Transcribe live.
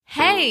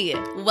Hey,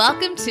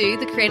 welcome to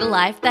the Create a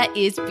Life That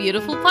Is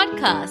Beautiful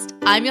podcast.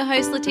 I'm your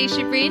host,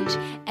 Letitia Ringe,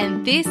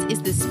 and this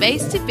is the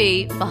space to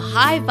be for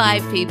high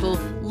vibe people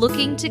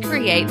looking to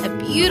create a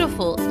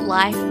beautiful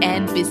life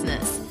and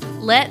business.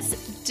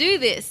 Let's do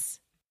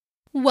this.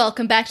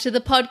 Welcome back to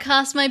the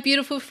podcast, my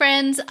beautiful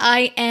friends.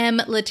 I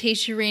am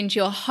Letitia Ringe,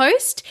 your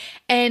host,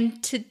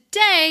 and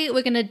today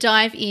we're going to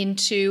dive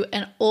into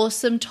an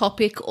awesome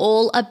topic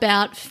all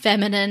about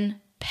feminine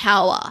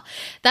power.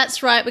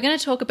 That's right. We're going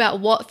to talk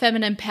about what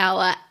feminine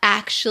power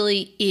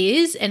actually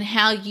is and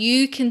how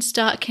you can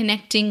start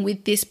connecting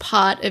with this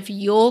part of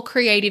your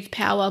creative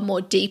power more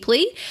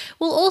deeply.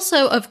 We'll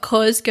also, of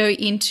course, go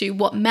into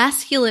what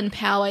masculine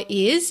power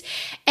is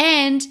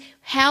and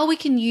how we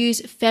can use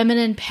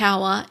feminine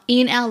power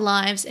in our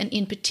lives and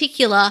in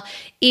particular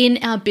in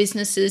our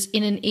businesses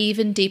in an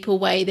even deeper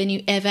way than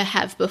you ever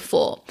have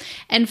before.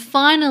 And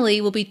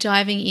finally, we'll be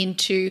diving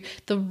into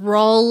the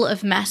role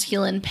of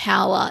masculine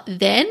power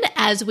then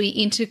as we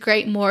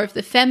integrate more of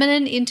the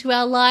feminine into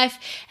our life.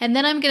 And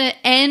then I'm going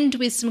to end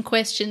with some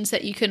questions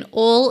that you can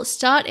all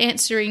start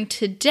answering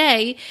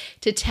today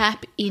to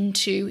tap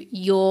into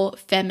your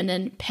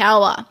feminine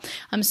power.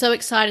 I'm so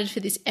excited for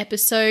this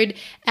episode.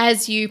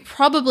 As you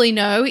probably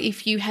know,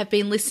 if you have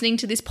been listening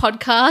to this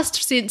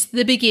podcast since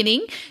the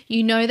beginning,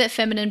 you know that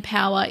feminine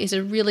power is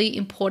a really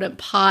important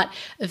part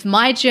of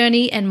my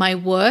journey and my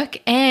work,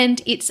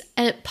 and it's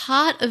a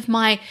part of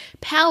my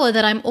power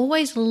that I'm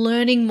always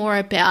learning more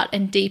about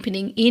and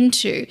deepening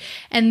into.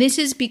 And this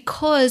is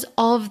because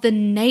of the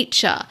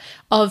nature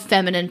of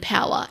feminine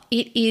power.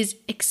 It is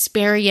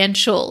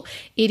experiential.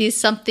 It is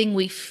something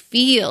we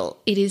feel.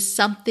 It is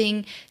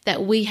something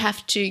that we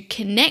have to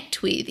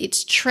connect with.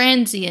 It's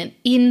transient,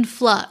 in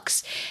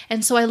flux.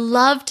 And so I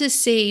love to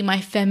see my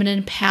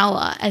feminine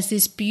power as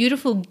this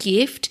beautiful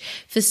gift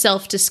for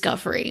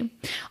self-discovery.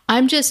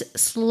 I'm just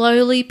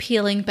slowly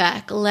peeling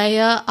back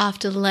layer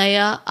after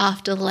layer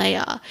after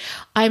layer.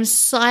 I'm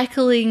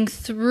cycling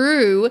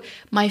through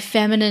my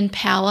feminine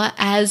power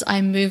as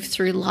I move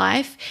through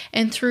life,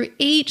 and through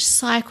each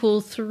cycle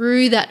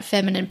through that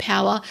feminine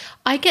power,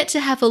 I get to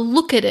have a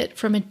look at it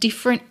from a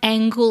different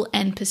angle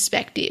and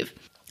perspective.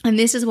 And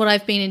this is what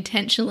I've been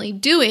intentionally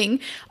doing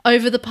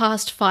over the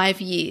past 5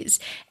 years.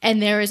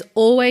 And there is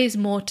always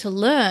more to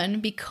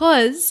learn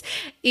because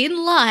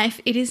in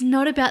life, it is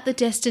not about the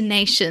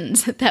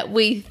destinations that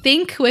we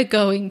think we're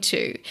going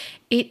to.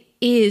 It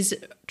is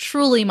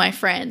truly, my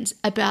friends,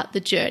 about the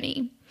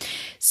journey.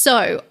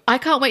 So I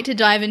can't wait to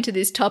dive into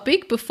this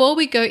topic. Before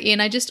we go in,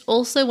 I just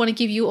also want to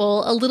give you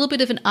all a little bit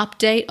of an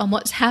update on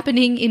what's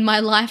happening in my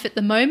life at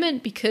the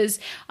moment, because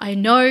I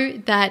know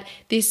that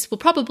this will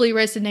probably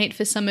resonate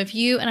for some of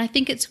you, and I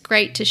think it's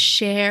great to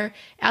share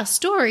our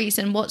stories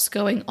and what's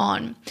going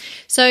on.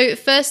 So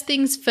first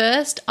things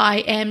first, I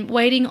am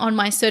waiting on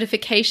my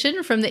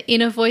certification from the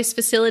Inner Voice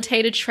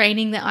Facilitator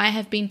training that I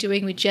have been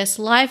doing with Jess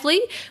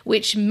Lively,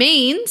 which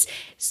means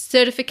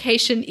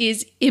certification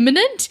is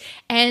imminent,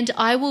 and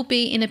I will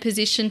be in a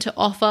position to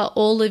offer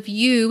all of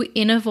you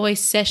Inner Voice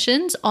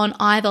sessions on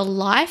either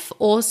life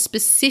or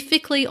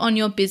specifically on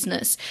your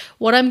business.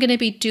 What I'm going to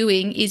be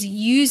doing is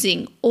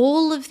using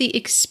all of the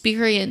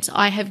experience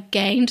I have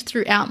gained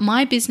throughout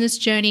my business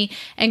journey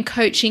and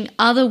coaching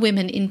other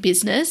women in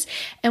business.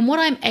 And what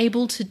I'm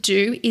able to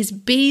do is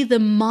be the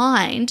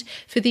mind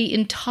for the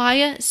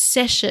entire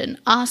session,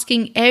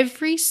 asking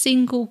every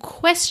single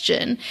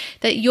question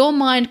that your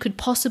mind could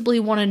possibly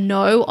want to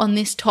know on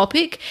this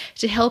topic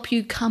to help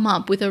you come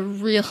up with a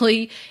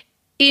really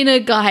inner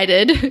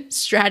guided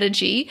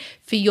strategy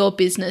for your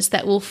business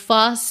that will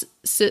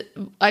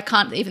I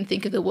can't even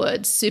think of the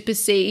word,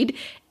 supersede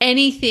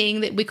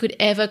anything that we could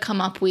ever come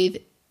up with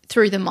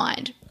through the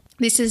mind.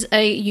 This is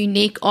a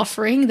unique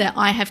offering that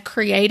I have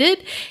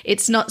created.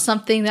 It's not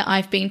something that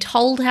I've been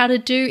told how to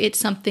do. It's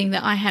something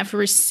that I have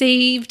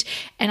received,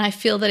 and I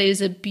feel that it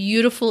is a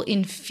beautiful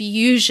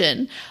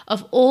infusion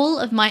of all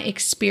of my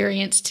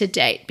experience to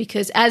date.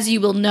 Because as you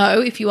will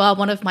know, if you are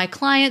one of my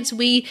clients,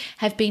 we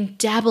have been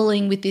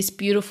dabbling with this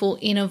beautiful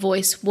inner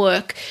voice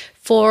work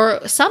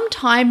for some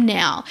time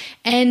now.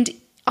 And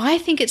I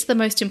think it's the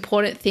most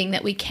important thing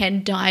that we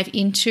can dive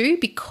into,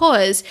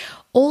 because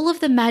all of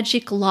the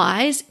magic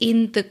lies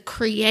in the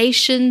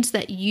creations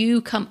that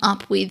you come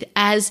up with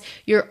as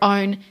your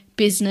own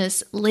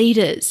business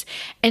leaders.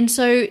 And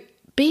so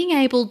being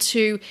able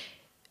to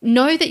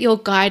know that you're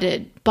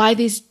guided by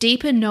this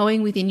deeper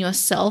knowing within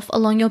yourself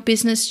along your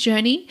business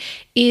journey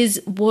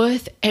is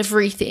worth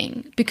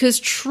everything, because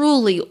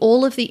truly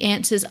all of the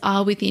answers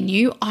are within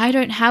you. I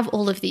don't have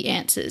all of the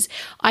answers.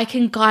 I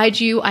can guide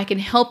you. I can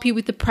help you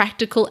with the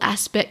practical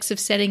aspects of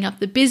setting up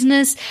the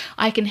business.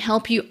 I can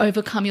help you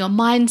overcome your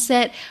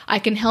mindset. I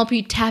can help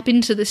you tap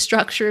into the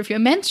structure of your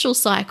menstrual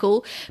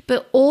cycle.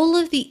 But all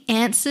of the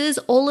answers,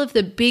 all of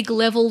the big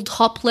level,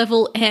 top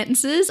level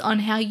answers on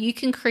how you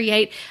can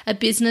create a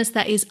business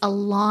that is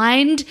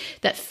aligned,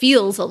 that that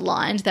feels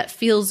aligned, that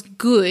feels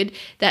good,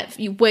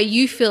 where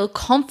you feel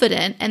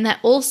confident, and that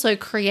also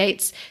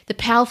creates the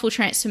powerful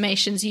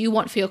transformations you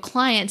want for your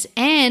clients,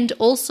 and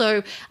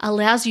also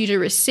allows you to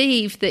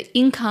receive the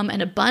income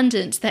and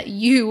abundance that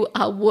you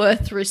are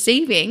worth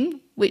receiving,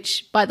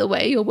 which, by the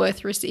way, you're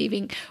worth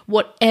receiving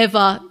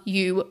whatever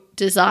you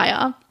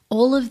desire.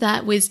 All of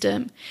that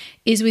wisdom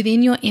is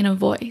within your inner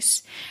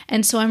voice.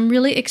 And so I'm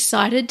really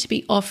excited to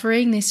be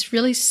offering this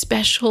really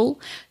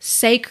special,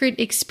 sacred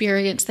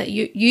experience that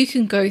you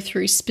can go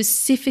through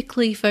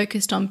specifically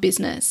focused on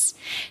business.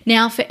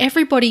 Now, for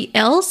everybody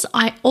else,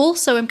 I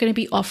also am going to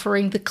be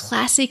offering the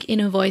classic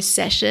inner voice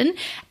session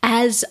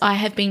as I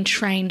have been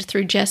trained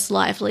through Jess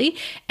Lively.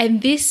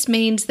 And this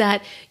means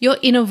that your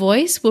inner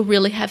voice will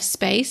really have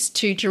space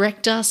to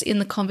direct us in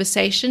the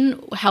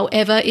conversation,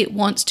 however it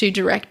wants to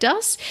direct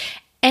us.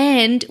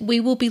 And we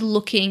will be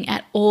looking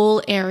at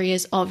all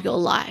areas of your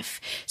life.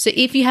 So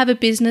if you have a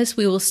business,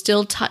 we will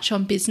still touch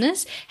on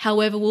business.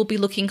 However, we'll be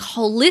looking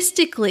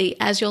holistically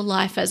as your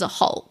life as a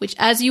whole, which,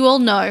 as you all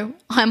know,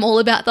 I'm all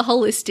about the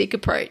holistic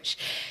approach.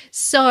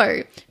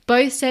 So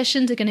both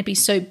sessions are going to be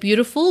so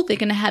beautiful. They're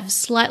going to have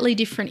slightly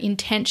different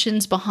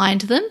intentions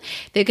behind them.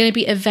 They're going to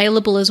be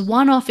available as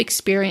one-off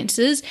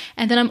experiences.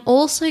 And then I'm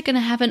also going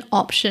to have an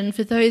option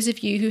for those of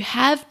you who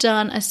have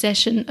done a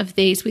session of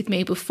these with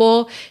me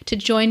before to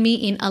join me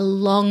in a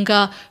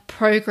longer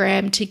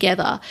program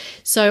together.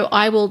 So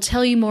I will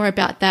tell you more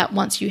about that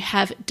once you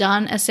have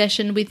done a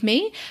session with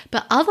me.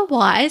 But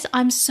otherwise,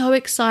 I'm so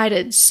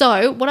excited.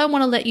 So what I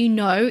want to let you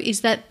know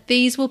is that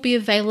these will be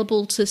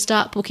available to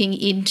start booking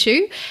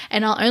into,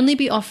 and I'll only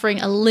be offering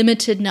a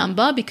limited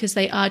number because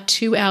they are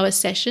 2-hour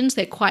sessions.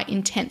 They're quite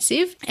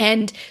intensive.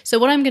 And so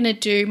what I'm going to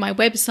do, my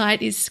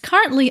website is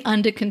currently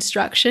under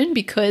construction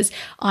because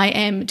I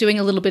am doing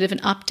a little bit of an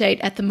update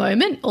at the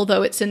moment,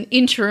 although it's an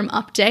interim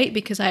update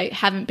because I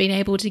haven't been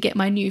able to get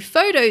my new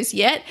photos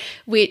yet,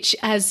 which,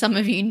 as some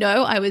of you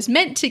know, I was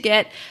meant to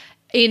get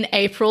in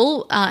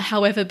April.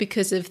 However,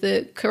 because of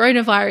the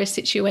coronavirus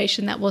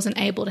situation, that wasn't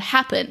able to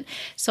happen.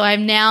 So I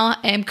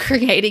am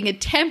creating a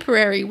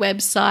temporary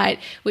website,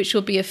 which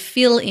will be a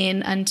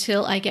fill-in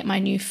until I get my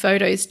new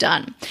photos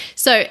done.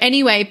 So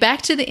anyway,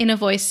 back to the inner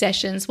voice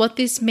sessions. What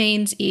this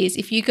means is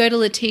if you go to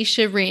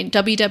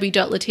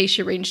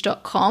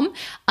www.letitiaringe.com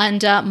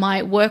under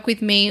my work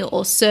with me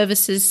or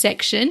services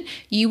section,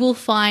 you will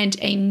find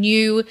a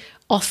new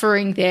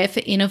offering there for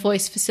inner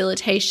voice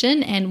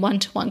facilitation and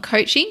one-to-one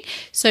coaching.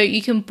 So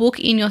you can book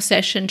in your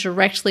session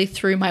directly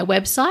through my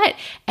website,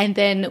 and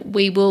then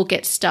we will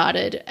get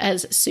started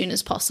as soon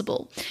as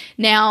possible.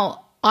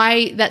 Now,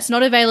 that's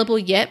not available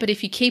yet, but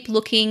if you keep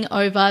looking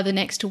over the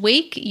next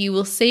week, you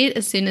will see it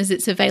as soon as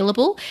it's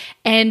available.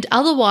 And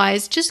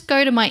otherwise, just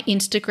go to my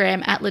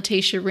Instagram at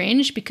Letitia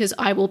Ringe because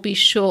I will be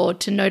sure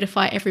to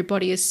notify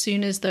everybody as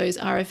soon as those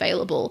are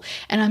available.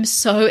 And I'm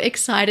so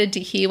excited to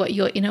hear what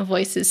your inner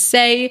voices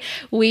say.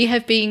 We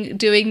have been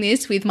doing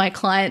this with my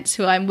clients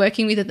who I'm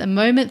working with at the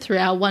moment through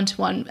our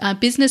one-to-one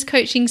business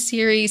coaching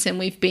series, and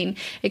we've been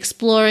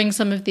exploring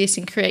some of this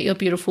in Create Your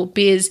Beautiful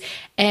Biz.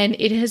 And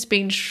it has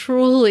been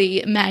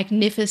truly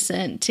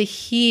magnificent to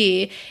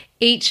hear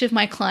each of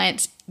my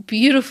clients'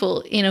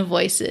 beautiful inner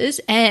voices.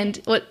 And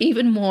what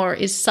even more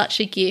is such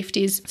a gift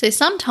is, so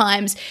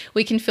sometimes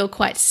we can feel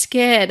quite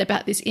scared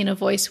about this inner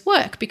voice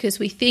work because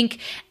we think,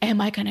 am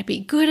I going to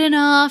be good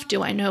enough?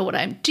 Do I know what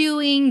I'm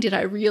doing? Did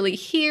I really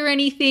hear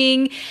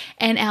anything?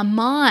 And our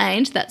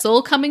mind, that's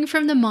all coming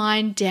from the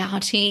mind,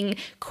 doubting,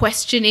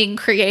 questioning,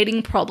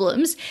 creating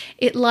problems.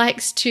 It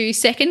likes to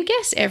second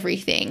guess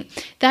everything.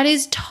 That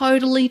is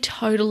totally,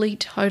 totally,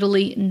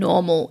 totally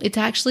normal. It's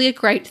actually a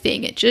great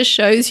thing. It just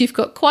shows you've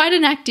got quite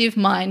an active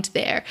mind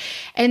there.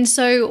 And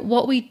so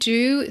what we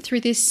do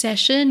through this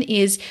session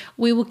is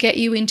we will get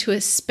you into a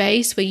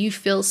space where you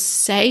feel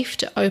safe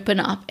to open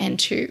up and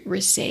to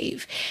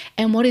receive.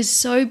 And what is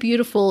so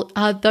beautiful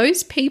are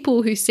those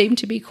people who seem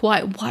to be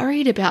quite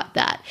worried about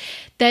that.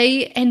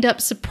 They end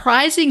up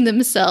surprising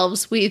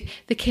themselves with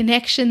the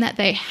connection that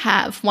they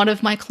have. One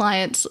of my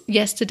clients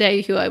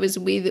yesterday who I was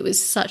with, it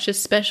was such a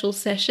special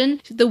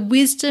session. The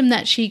wisdom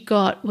that she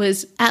got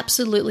was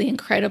absolutely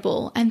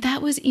incredible. And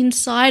that was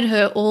inside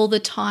her all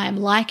the time,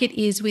 like it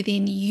is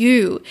within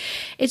you.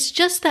 It's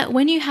just that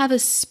when you have a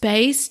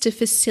space to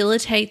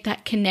facilitate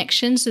that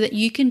connection so that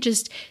you can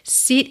just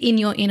sit in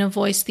your inner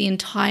voice the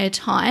entire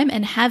time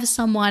and have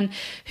someone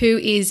who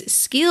is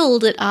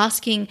skilled at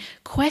asking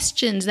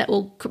questions that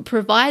will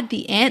provide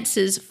the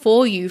answers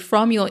for you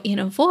from your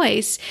inner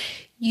voice,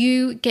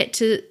 you get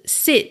to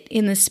sit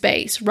in the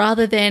space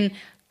rather than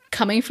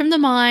coming from the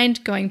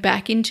mind, going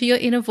back into your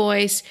inner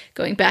voice,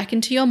 going back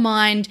into your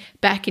mind,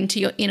 back into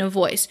your inner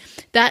voice.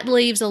 That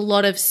leaves a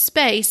lot of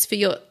space for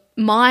your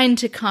mind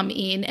to come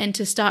in and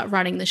to start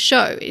running the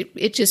show.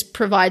 It just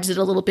provides it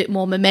a little bit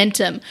more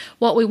momentum.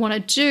 What we want to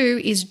do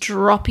is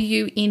drop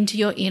you into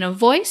your inner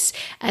voice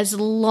as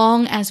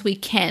long as we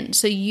can.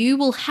 So you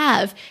will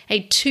have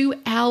a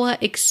 2-hour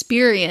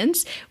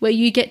experience where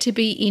you get to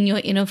be in your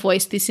inner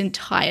voice this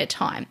entire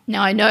time.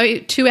 Now, I know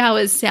 2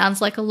 hours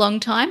sounds like a long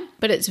time,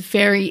 but it's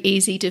very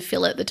easy to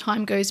fill it. The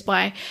time goes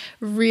by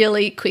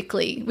really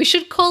quickly. We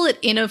should call it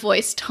inner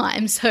voice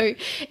time, so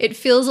it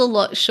feels a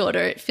lot shorter.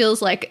 It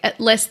feels like at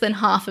less than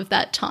half of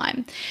that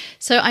time.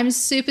 So I'm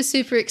super,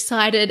 super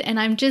excited, and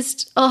I'm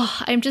just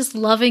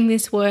loving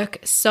this work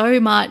so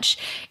much.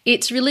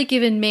 It's really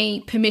given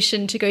me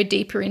permission to go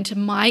deeper into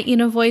my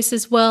inner voice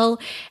as well,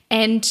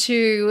 and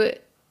to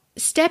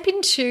step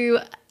into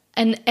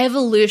an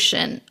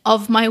evolution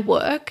of my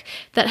work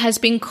that has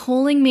been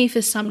calling me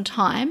for some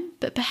time,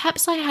 but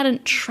perhaps I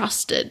hadn't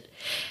trusted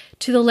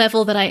to the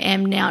level that I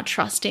am now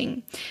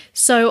trusting.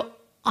 So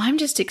I'm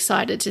just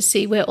excited to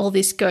see where all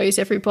this goes,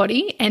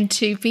 everybody, and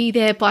to be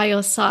there by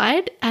your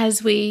side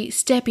as we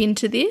step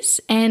into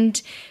this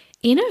and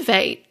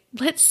innovate.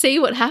 Let's see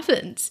what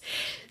happens.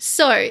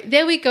 So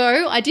there we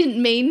go. I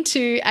didn't mean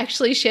to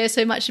actually share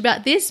so much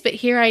about this, but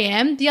here I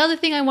am. The other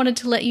thing I wanted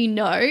to let you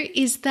know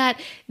is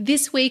that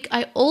this week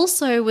I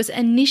also was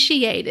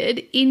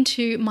initiated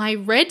into my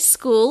Red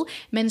School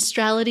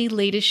Menstruality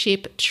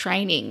Leadership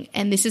Training.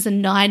 And this is a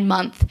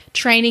 9-month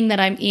training that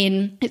I'm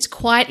in. It's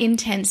quite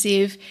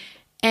intensive.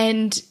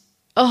 And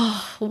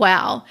oh,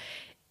 wow,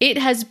 it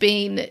has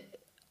been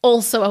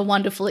also a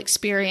wonderful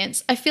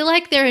experience. I feel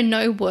like there are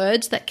no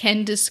words that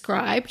can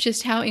describe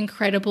just how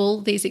incredible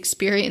these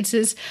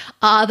experiences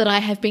are that I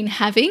have been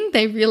having.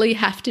 They really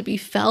have to be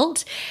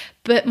felt.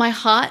 But my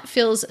heart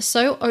feels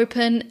so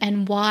open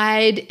and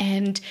wide,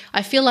 and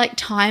I feel like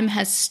time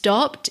has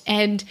stopped,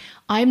 and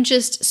I'm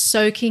just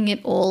soaking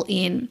it all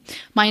in.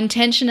 My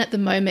intention at the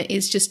moment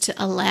is just to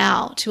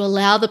allow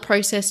the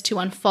process to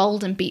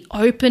unfold and be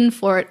open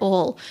for it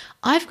all.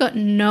 I've got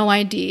no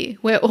idea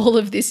where all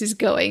of this is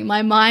going.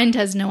 My mind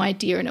has no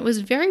idea, and it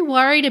was very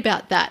worried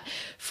about that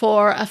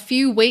for a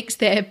few weeks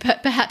there,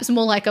 perhaps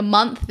more like a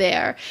month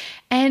there.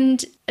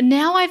 And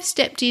now I've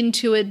stepped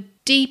into a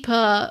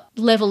deeper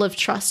level of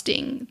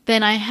trusting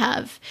than I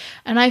have,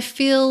 and I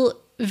feel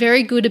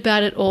very good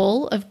about it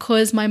all. Of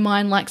course, my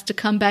mind likes to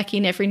come back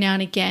in every now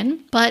and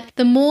again, but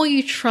the more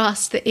you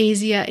trust, the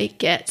easier it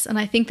gets. And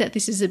I think that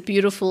this is a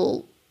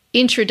beautiful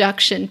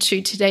introduction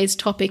to today's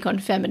topic on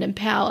feminine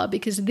power,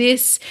 because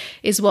this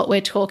is what we're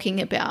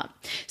talking about.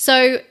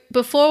 So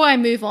before I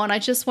move on, I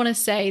just want to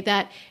say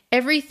that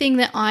everything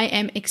that I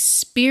am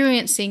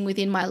experiencing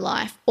within my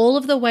life, all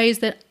of the ways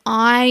that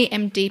I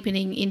am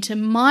deepening into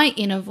my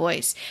inner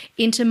voice,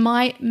 into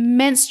my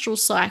menstrual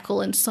cycle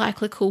and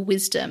cyclical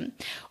wisdom,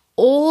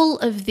 all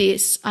of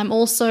this, I'm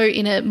also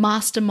in a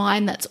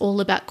mastermind that's all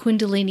about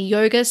Kundalini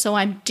yoga, so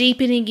I'm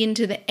deepening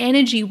into the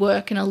energy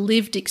work and a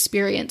lived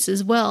experience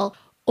as well.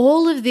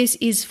 All of this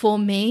is for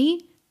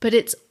me, but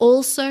it's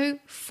also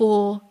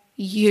for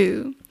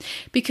you.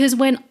 Because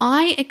when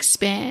I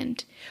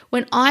expand,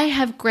 when I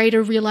have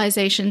greater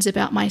realizations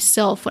about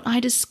myself, when I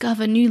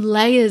discover new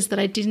layers that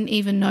I didn't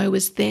even know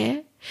was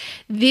there,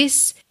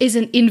 this is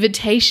an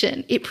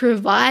invitation. It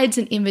provides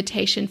an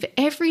invitation for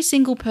every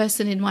single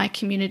person in my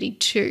community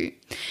too.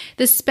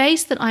 The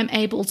space that I'm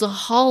able to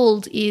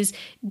hold is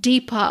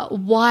deeper,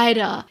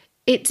 wider.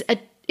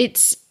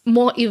 It's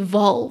more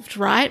evolved,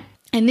 right?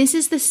 And this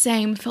is the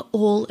same for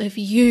all of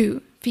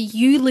you, for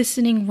you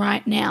listening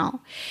right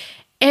now.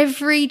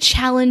 Every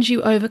challenge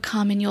you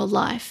overcome in your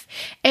life,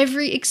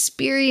 every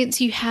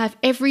experience you have,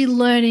 every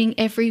learning,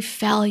 every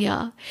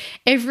failure,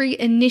 every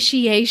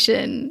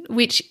initiation,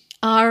 which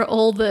are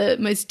all the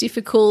most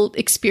difficult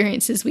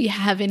experiences we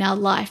have in our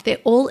life. They're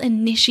all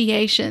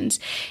initiations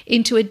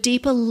into a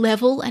deeper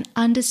level and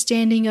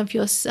understanding of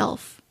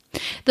yourself.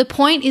 The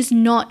point is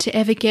not to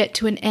ever get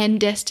to an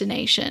end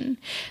destination.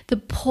 The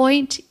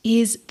point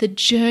is the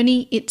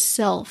journey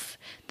itself,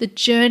 the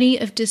journey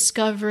of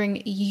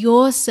discovering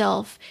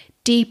yourself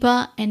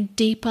deeper and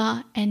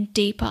deeper and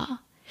deeper.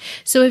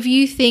 So if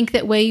you think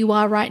that where you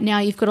are right now,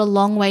 you've got a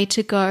long way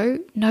to go,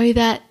 know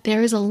that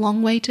there is a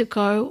long way to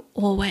go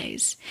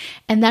always.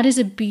 And that is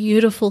a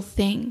beautiful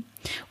thing.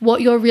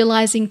 What you're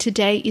realizing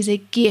today is a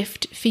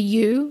gift for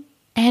you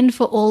and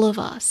for all of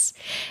us.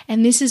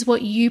 And this is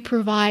what you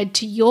provide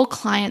to your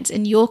clients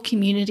and your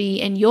community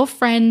and your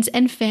friends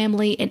and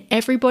family and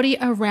everybody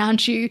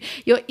around you,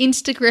 your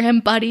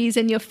Instagram buddies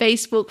and your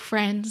Facebook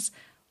friends.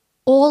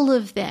 All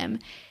of them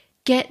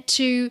get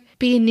to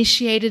be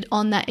initiated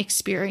on that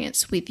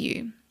experience with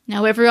you.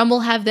 Now, everyone will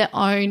have their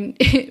own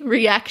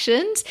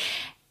reactions,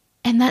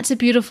 and that's a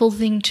beautiful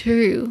thing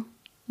too.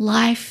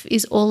 Life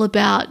is all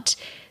about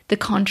the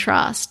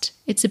contrast.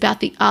 It's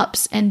about the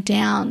ups and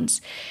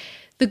downs,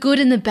 the good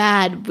and the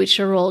bad, which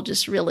are all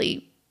just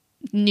really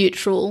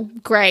neutral,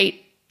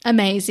 great,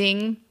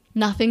 amazing,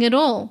 nothing at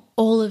all.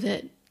 All of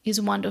it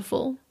is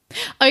wonderful.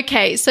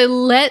 Okay, so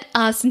let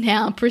us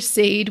now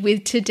proceed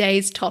with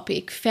today's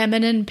topic,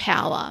 feminine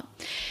power.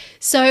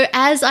 So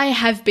as I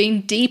have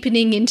been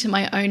deepening into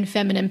my own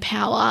feminine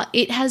power,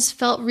 it has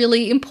felt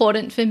really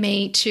important for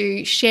me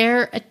to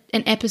share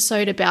an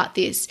episode about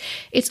this.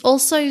 It's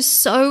also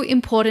so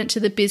important to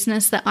the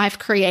business that I've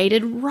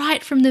created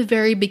right from the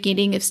very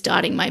beginning of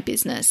starting my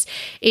business.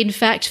 In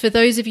fact, for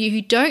those of you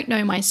who don't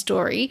know my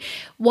story,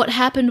 what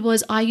happened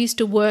was I used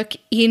to work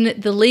in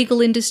the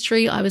legal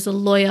industry. I was a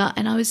lawyer,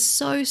 and I was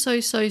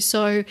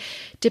so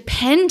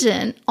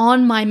dependent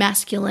on my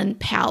masculine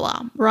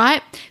power,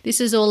 right?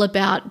 This is all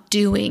about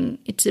doing.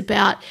 It's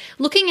about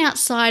looking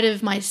outside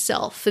of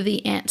myself for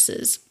the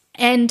answers.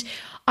 And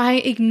I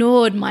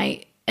ignored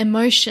my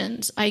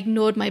emotions. I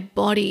ignored my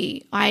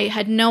body. I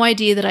had no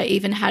idea that I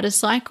even had a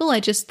cycle.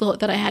 I just thought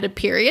that I had a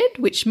period,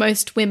 which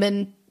most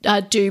women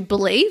do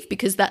believe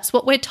because that's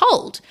what we're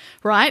told,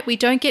 right? We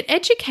don't get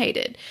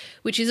educated,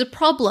 which is a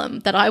problem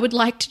that I would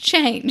like to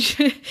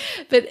change.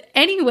 But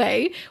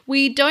anyway,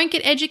 we don't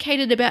get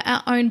educated about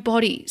our own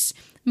bodies.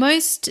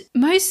 Most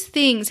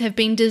things have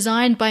been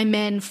designed by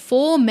men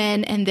for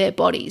men and their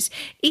bodies.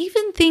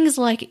 Even things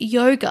like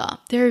yoga.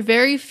 There are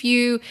very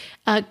few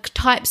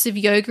types of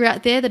yoga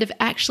out there that have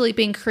actually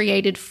been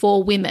created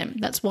for women.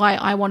 That's why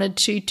I wanted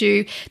to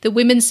do the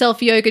women's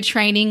self-yoga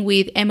training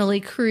with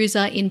Emily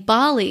Cruiser in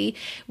Bali,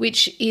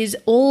 which is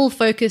all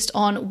focused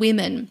on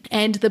women.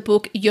 And the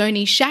book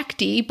Yoni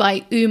Shakti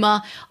by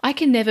Uma, I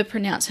can never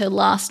pronounce her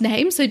last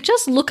name, so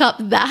just look up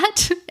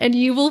that and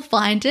you will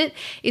find it,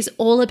 is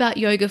all about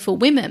yoga for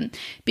women.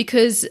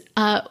 Because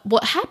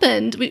what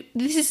happened,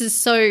 this is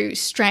so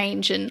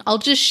strange, and I'll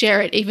just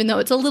share it even though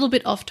it's a little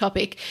bit off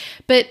topic,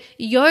 but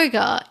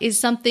yoga is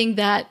something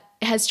that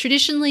has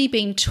traditionally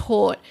been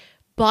taught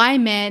by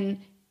men,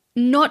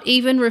 not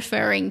even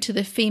referring to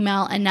the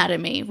female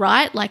anatomy,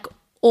 right? Like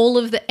all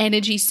of the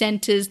energy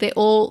centers, they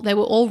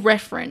were all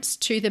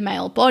referenced to the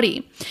male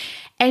body.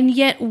 And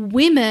yet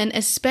women,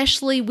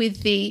 especially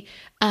with the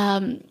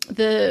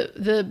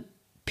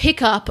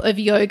pickup of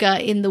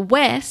yoga in the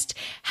West,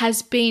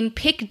 has been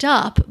picked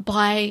up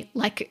by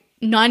like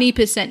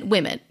 90%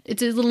 women.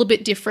 It's a little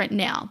bit different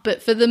now,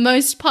 but for the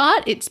most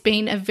part, it's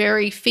been a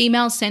very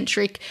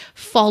female-centric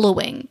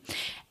following.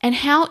 And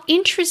how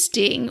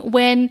interesting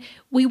when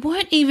we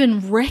weren't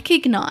even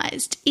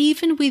recognized,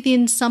 even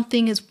within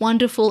something as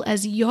wonderful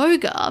as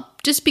yoga,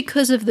 just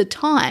because of the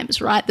times,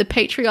 right? The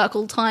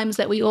patriarchal times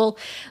that we all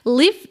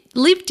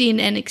lived in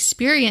and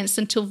experienced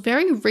until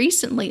very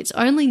recently. It's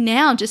only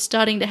now just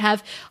starting to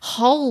have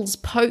holes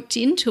poked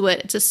into it.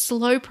 It's a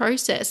slow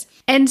process.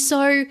 And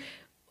so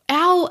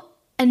our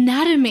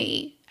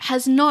anatomy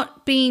has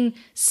not been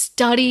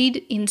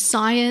studied in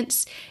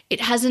science. It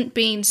hasn't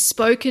been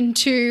spoken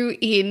to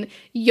in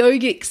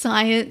yogic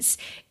science.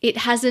 It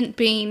hasn't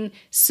been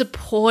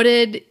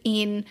supported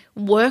in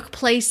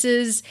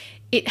workplaces.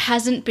 It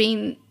hasn't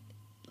been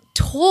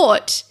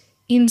taught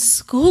in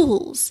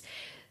schools.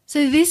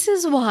 So this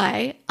is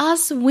why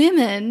us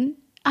women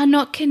are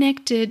not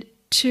connected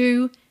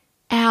to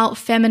our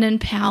feminine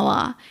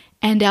power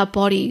and our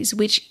bodies,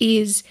 which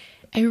is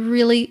a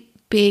really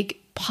big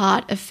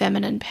part of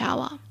feminine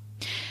power.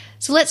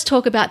 So let's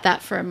talk about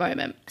that for a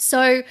moment.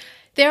 So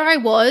there I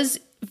was,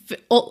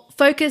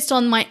 focused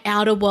on my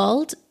outer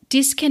world,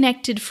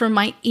 disconnected from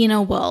my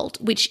inner world,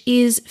 which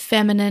is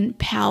feminine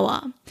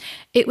power.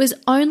 It was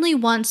only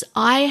once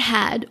I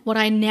had what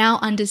I now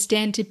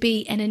understand to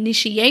be an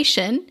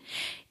initiation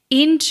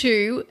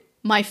into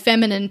my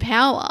feminine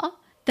power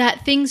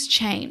that things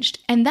changed.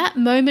 And that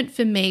moment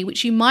for me,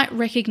 which you might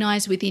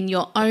recognize within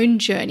your own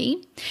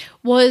journey,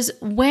 was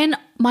when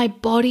my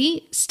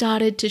body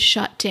started to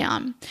shut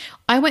down.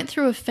 I went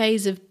through a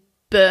phase of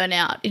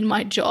burnout in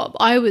my job.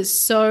 I was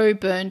so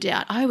burned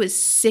out. I was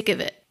sick of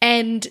it.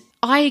 And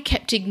I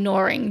kept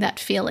ignoring that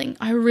feeling.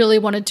 I really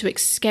wanted to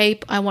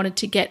escape. I wanted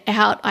to get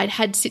out. I'd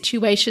had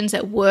situations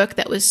at work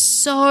that was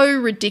so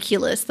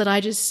ridiculous that I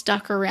just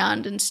stuck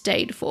around and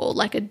stayed for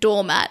like a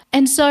doormat.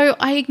 And so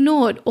I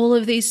ignored all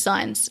of these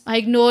signs. I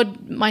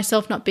ignored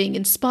myself not being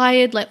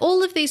inspired, like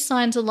all of these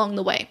signs along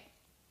the way,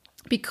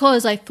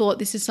 because I thought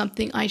this is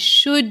something I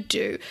should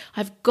do.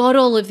 I've got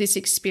all of this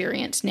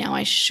experience now.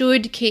 I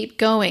should keep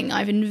going.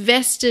 I've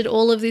invested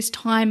all of this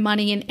time,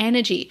 money, and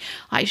energy.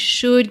 I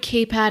should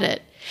keep at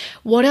it.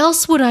 What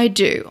else would I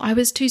do? I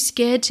was too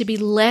scared to be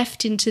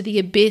left into the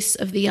abyss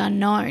of the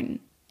unknown.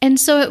 And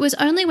so it was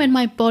only when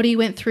my body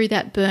went through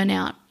that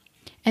burnout,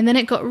 and then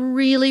it got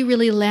really,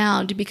 really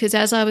loud, because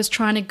as I was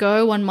trying to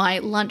go on my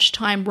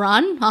lunchtime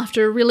run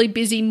after a really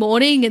busy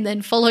morning and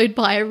then followed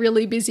by a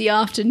really busy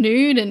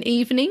afternoon and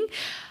evening,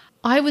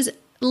 I was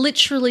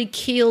literally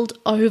keeled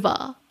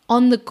over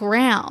on the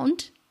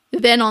ground,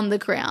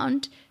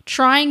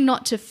 trying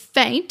not to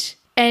faint,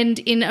 and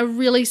in a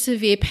really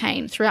severe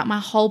pain throughout my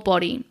whole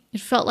body. It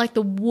felt like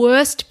the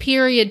worst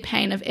period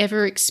pain I've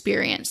ever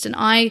experienced. And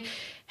I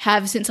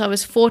have, since I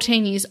was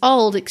 14 years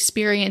old,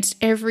 experienced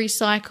every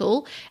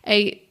cycle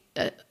a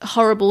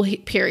horrible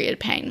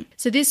period pain.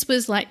 So this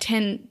was like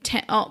 20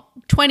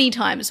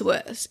 times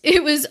worse.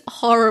 It was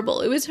horrible.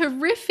 It was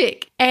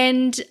horrific.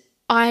 And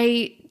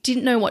I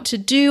didn't know what to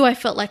do. I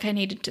felt like I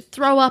needed to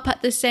throw up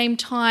at the same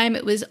time.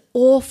 It was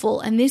awful.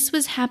 And this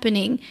was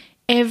happening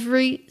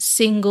every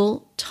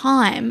single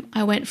time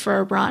I went for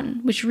a run,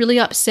 which really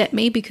upset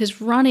me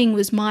because running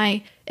was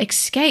my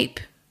escape.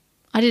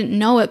 I didn't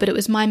know it, but it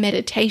was my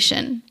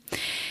meditation.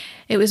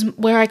 It was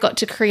where I got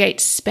to create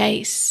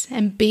space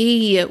and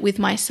be with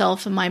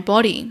myself and my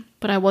body,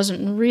 but I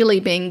wasn't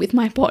really being with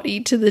my body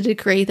to the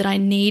degree that I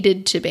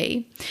needed to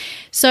be.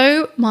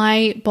 So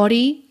my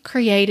body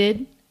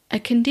created a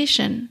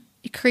condition.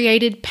 It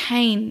created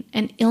pain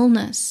and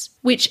illness,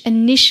 which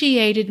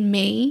initiated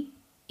me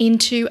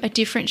into a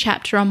different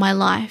chapter on my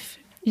life,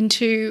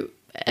 into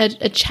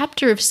a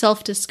chapter of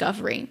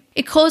self-discovery.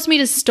 It caused me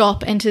to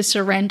stop and to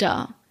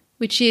surrender,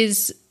 which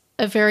is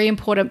a very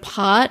important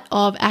part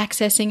of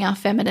accessing our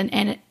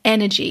feminine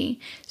energy,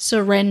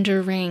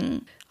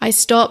 surrendering. I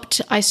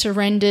stopped, I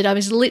surrendered, I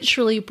was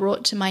literally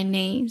brought to my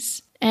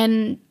knees.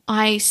 And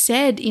I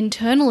said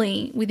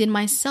internally within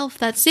myself,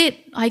 that's it,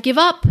 I give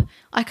up.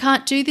 I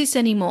can't do this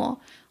anymore.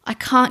 I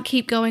can't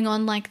keep going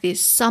on like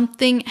this.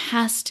 Something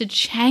has to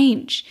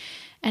change.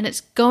 And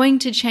it's going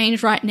to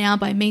change right now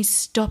by me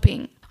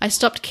stopping. I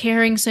stopped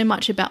caring so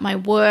much about my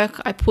work.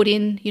 I put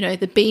in,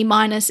 the B-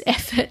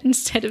 effort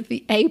instead of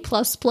the A++.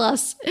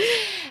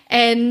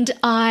 And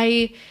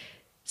I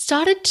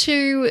started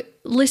to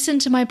listen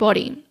to my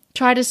body,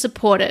 try to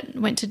support it.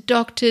 Went to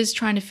doctors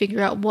trying to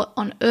figure out what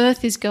on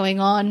earth is going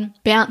on,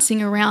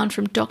 bouncing around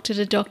from doctor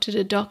to doctor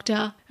to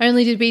doctor,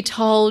 only to be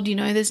told,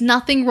 there's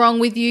nothing wrong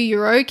with you,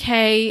 you're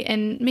okay.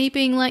 And me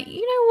being like,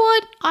 you know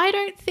what? I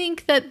don't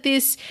think that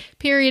this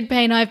period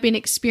pain I've been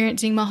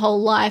experiencing my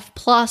whole life,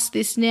 plus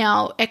this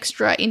now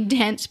extra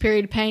intense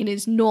period pain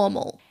is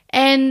normal.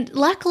 And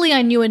luckily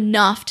I knew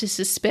enough to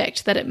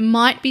suspect that it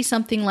might be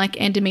something like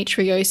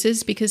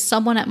endometriosis because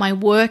someone at my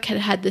work had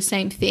had the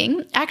same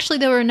thing. Actually,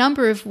 there were a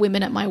number of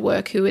women at my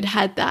work who had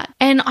had that.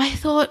 And I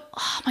thought,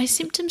 my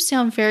symptoms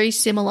sound very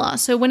similar.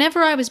 So whenever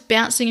I was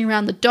bouncing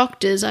around the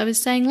doctors, I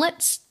was saying,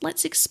 let's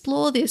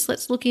explore this,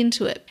 let's look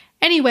into it.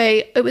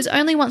 Anyway, it was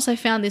only once I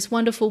found this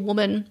wonderful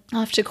woman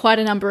after quite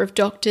a number of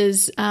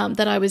doctors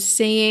that I was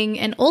seeing.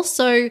 And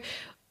also,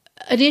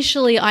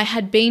 initially I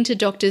had been to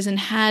doctors and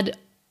had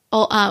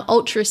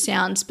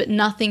ultrasounds, but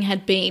nothing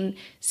had been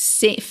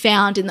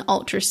found in the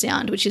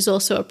ultrasound, which is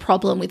also a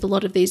problem with a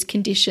lot of these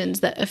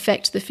conditions that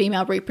affect the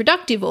female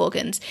reproductive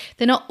organs.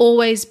 They're not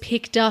always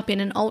picked up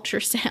in an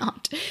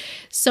ultrasound.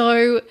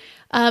 So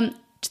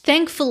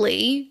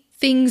thankfully,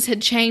 things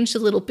had changed a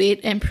little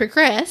bit and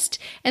progressed.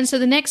 And so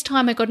the next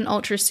time I got an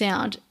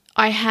ultrasound,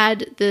 I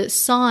had the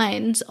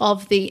signs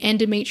of the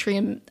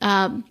endometrium,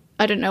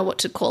 I don't know what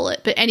to call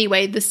it, but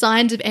anyway, the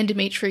signs of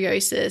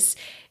endometriosis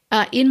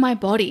in my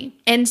body.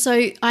 And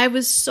so I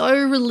was so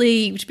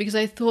relieved because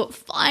I thought,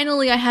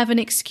 finally I have an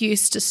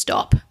excuse to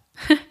stop.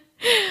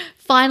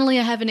 Finally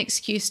I have an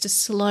excuse to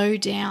slow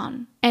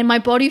down. And my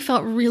body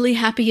felt really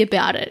happy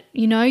about it.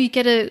 You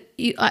get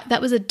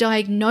that was a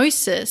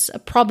diagnosis, a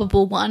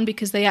probable one,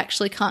 because they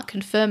actually can't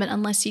confirm it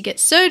unless you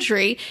get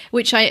surgery,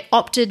 which I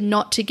opted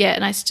not to get,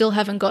 and I still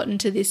haven't gotten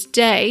to this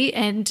day.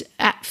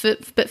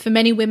 But for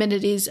many women,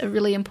 it is a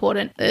really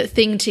important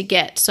thing to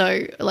get.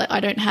 So I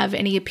don't have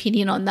any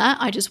opinion on that.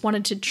 I just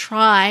wanted to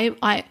try.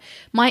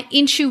 My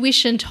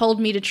intuition told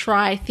me to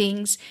try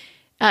things,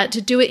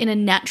 to do it in a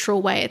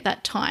natural way at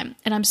that time.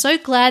 And I'm so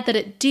glad that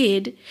it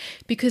did,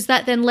 because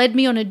that then led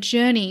me on a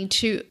journey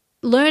to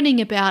learning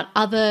about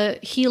other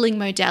healing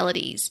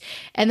modalities.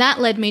 And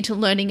that led me to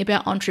learning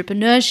about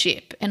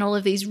entrepreneurship and all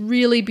of these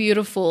really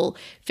beautiful,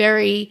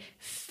 very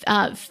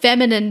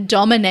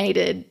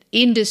feminine-dominated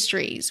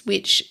industries,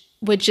 which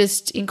were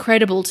just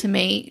incredible to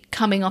me,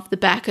 coming off the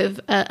back of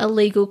a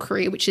legal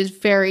career, which is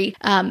very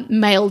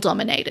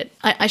male-dominated.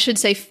 I should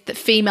say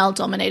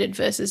female-dominated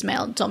versus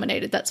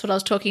male-dominated. That's what I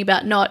was talking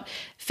about, not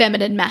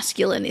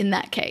feminine-masculine in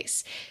that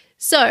case.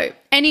 So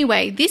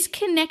anyway, this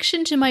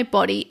connection to my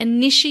body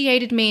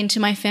initiated me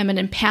into my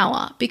feminine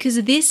power,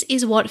 because this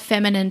is what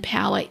feminine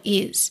power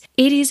is.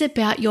 It is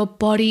about your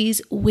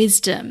body's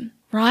wisdom.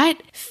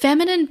 Right?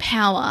 Feminine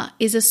power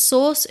is a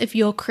source of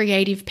your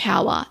creative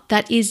power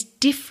that is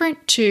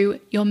different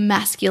to your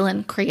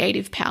masculine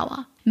creative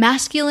power.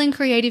 Masculine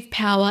creative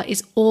power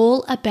is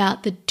all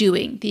about the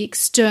doing, the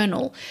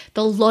external,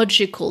 the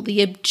logical,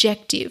 the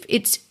objective.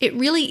 It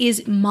really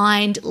is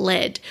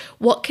mind-led.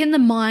 What can the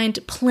mind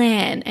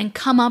plan and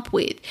come up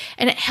with?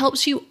 And it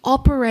helps you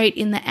operate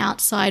in the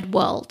outside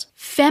world.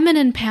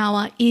 Feminine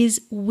power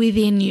is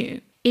within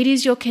you. It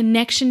is your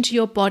connection to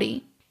your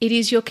body. It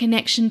is your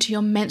connection to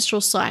your menstrual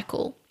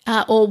cycle,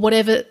 or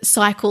whatever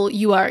cycle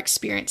you are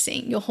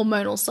experiencing, your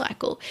hormonal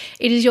cycle.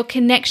 It is your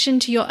connection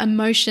to your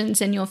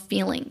emotions and your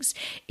feelings.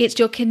 It's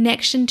your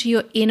connection to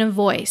your inner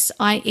voice,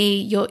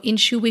 i.e. your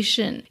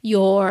intuition,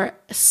 your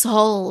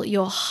soul,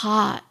 your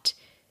heart.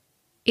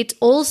 It's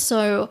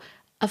also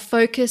a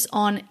focus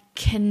on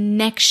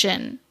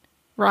connection,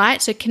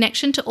 right? So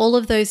connection to all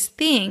of those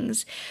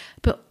things,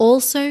 but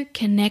also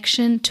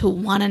connection to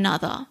one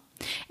another.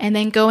 And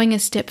then going a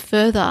step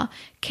further,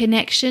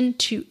 connection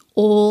to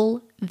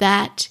all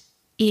that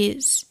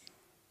is.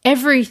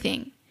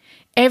 Everything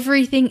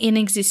in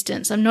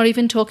existence. I'm not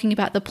even talking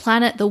about the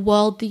planet, the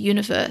world, the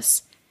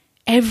universe.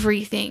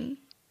 Everything.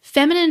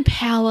 Feminine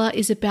power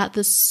is about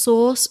the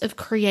source of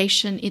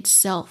creation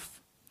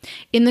itself.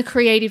 In the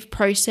creative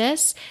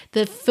process,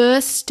 the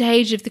first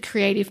stage of the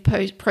creative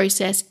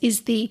process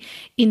is the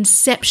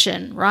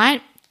inception,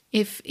 right?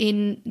 If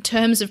in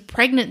terms of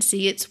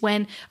pregnancy, it's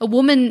when a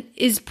woman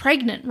is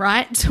pregnant,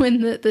 right? It's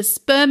when the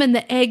sperm and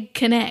the egg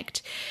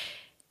connect.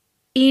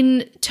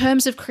 In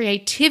terms of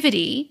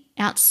creativity,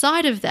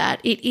 outside of that,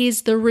 it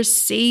is the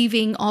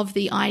receiving of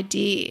the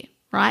idea,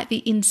 right?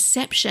 The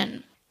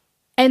inception.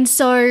 And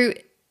so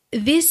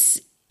this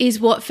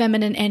is what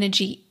feminine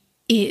energy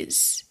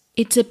is.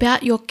 It's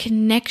about your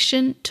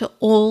connection to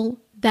all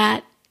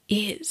that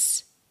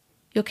is.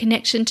 Your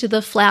connection to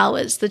the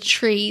flowers, the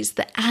trees,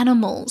 the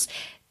animals,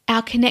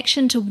 our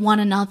connection to one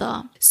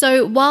another.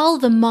 So while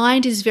the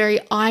mind is very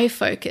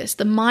I-focused,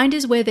 the mind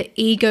is where the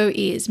ego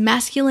is.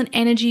 Masculine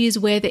energy is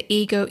where the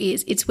ego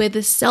is. It's where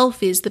the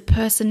self is, the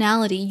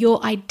personality,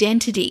 your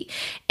identity.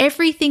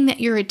 Everything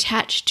that you're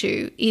attached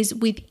to is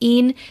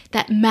within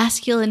that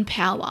masculine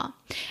power.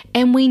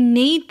 And we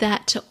need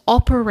that to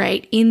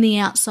operate in the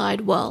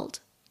outside world.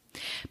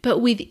 But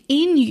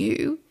within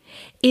you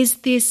is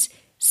this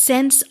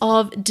sense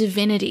of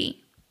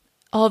divinity,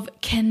 of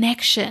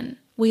connection.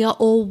 We are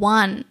all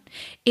one.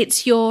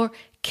 It's your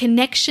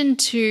connection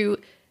to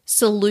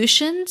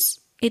solutions.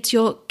 It's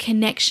your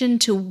connection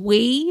to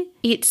we.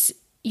 It's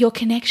your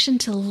connection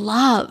to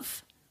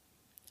love,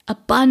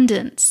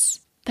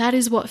 abundance. That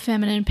is what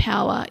feminine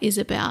power is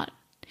about.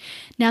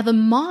 Now, the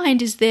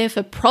mind is there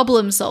for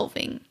problem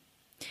solving.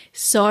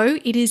 So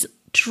it is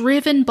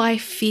driven by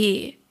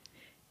fear.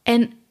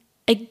 And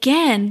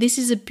again, this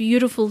is a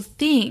beautiful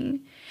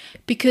thing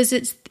because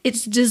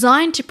it's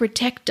designed to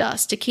protect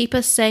us, to keep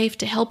us safe,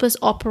 to help us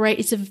operate.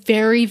 It's a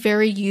very,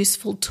 very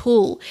useful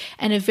tool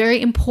and a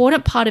very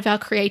important part of our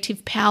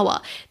creative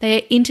power. They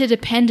are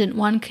interdependent.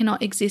 One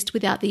cannot exist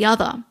without the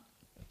other.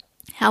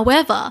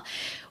 However,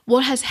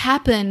 what has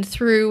happened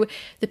through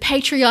the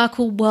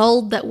patriarchal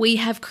world that we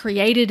have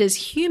created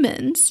as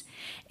humans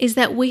is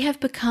that we have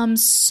become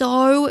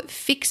so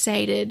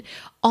fixated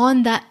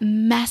on that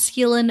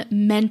masculine,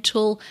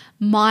 mental,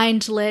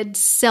 mind-led,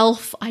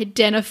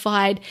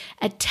 self-identified,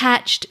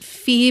 attached,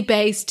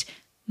 fear-based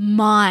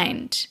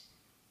mind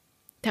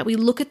that we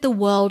look at the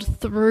world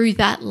through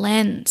that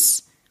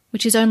lens,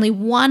 which is only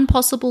one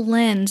possible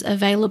lens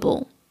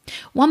available,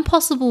 one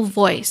possible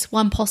voice,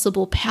 one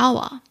possible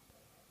power.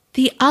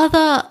 The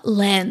other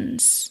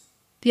lens,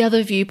 the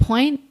other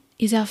viewpoint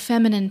is our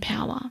feminine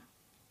power.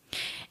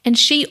 And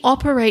she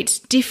operates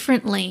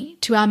differently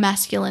to our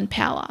masculine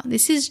power.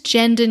 This is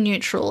gender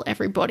neutral,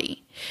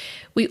 everybody.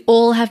 We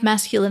all have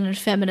masculine and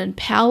feminine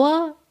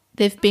power.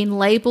 They've been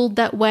labeled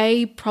that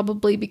way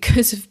probably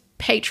because of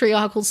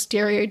patriarchal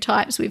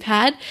stereotypes we've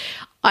had.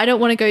 I don't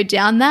want to go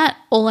down that.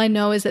 All I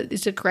know is that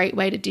it's a great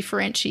way to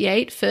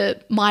differentiate for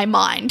my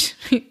mind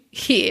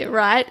here,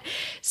 right?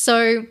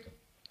 So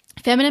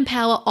feminine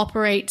power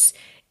operates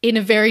in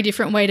a very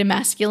different way to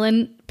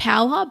masculine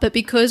power, but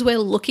because we're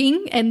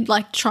looking and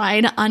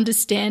trying to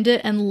understand it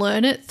and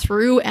learn it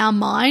through our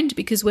mind,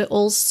 because we're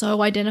all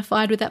so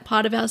identified with that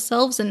part of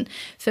ourselves, and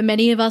for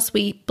many of us,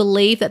 we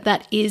believe that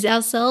that is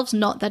ourselves,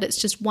 not that it's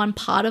just one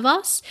part of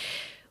us,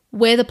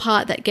 we're the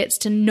part that gets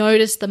to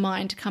notice the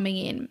mind coming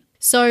in.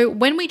 So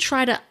when we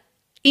try to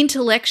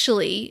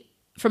intellectually,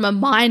 from a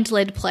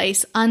mind-led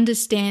place,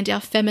 understand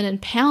our feminine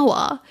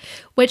power,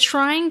 we're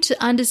trying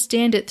to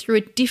understand it through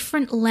a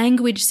different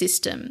language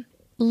system.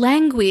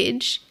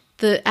 Language,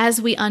 as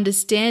we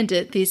understand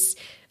it, this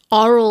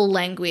oral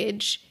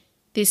language,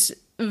 this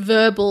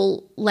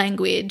verbal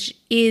language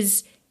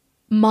is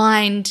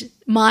mind's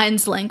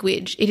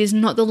language. It is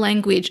not the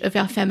language of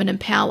our feminine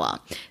power.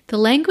 The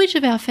language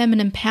of our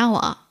feminine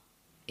power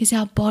is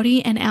our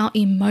body and our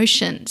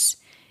emotions.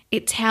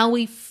 It's how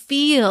we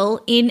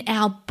feel in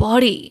our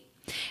body.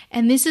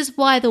 And this is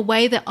why the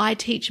way that I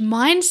teach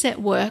mindset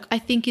work, I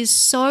think, is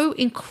so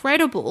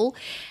incredible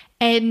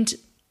and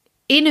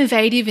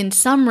innovative in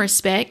some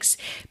respects,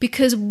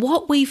 because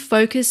what we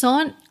focus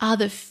on are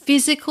the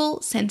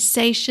physical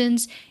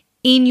sensations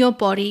in your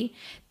body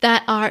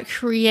that are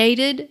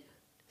created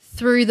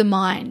through the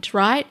mind,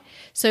 right?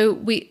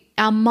 So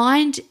our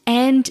mind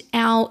and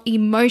our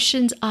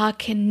emotions are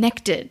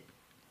connected.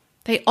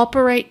 They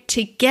operate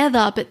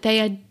together, but they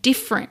are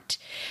different.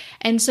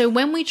 And so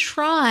when we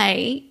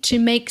try to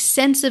make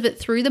sense of it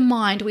through the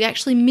mind, we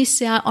actually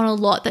miss out on a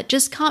lot that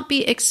just can't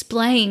be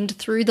explained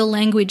through the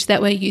language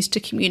that we're used to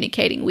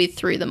communicating with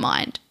through the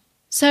mind.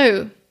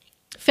 So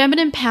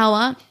feminine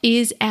power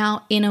is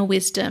our inner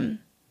wisdom.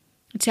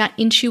 It's our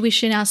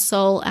intuition, our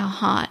soul, our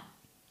heart.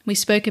 We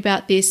spoke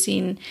about this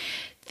in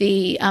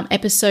the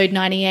episode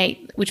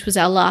 98, which was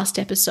our last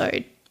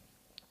episode.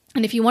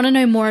 And if you want to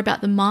know more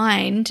about the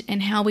mind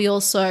and how we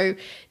also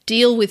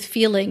deal with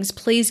feelings,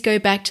 please go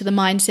back to the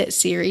Mindset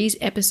series,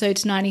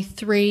 episodes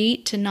 93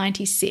 to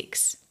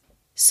 96.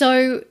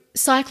 So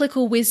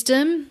cyclical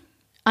wisdom,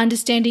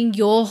 understanding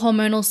your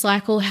hormonal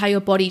cycle, how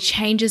your body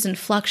changes and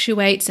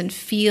fluctuates and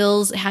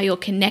feels, how your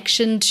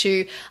connection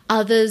to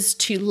others,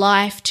 to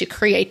life, to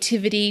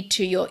creativity,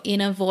 to your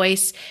inner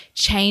voice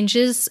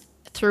changes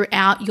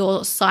throughout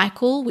your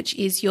cycle, which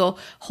is your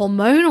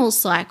hormonal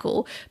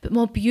cycle. But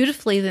more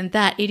beautifully than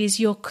that, it is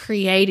your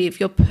creative,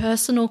 your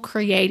personal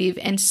creative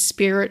and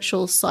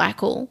spiritual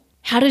cycle.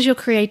 How does your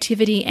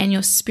creativity and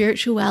your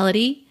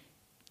spirituality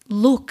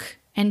look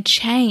and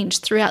change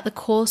throughout the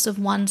course of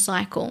one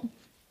cycle?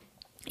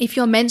 If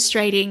you're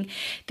menstruating,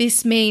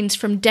 this means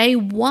from day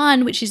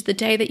 1, which is the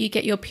day that you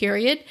get your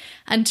period,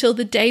 until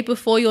the day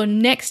before your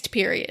next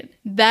period.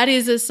 That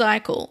is a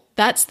cycle.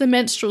 That's the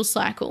menstrual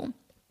cycle.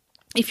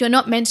 If you're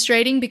not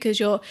menstruating because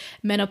you're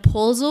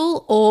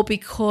menopausal or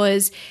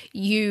because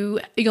your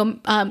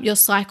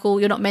cycle,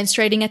 you're not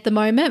menstruating at the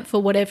moment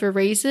for whatever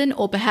reason,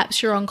 or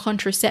perhaps you're on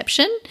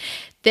contraception,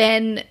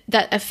 then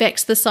that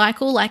affects the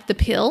cycle like the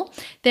pill,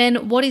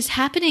 then what is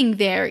happening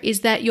there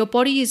is that your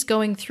body is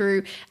going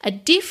through a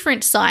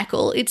different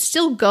cycle. It's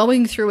still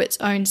going through its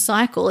own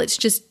cycle. It's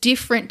just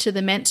different to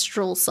the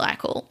menstrual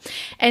cycle.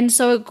 And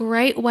so a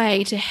great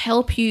way to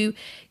help you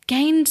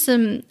gain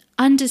some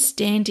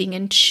understanding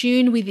and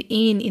tune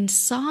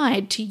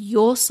inside to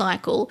your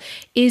cycle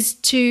is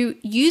to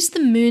use the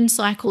moon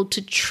cycle to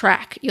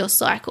track your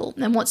cycle.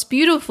 And what's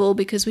beautiful,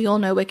 because we all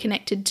know we're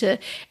connected to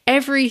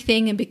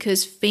everything, and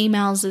because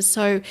females are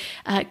so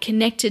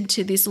connected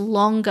to this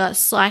longer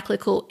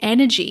cyclical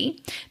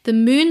energy, the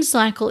moon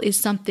cycle is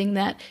something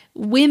that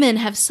women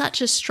have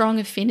such a strong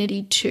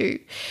affinity to.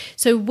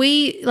 So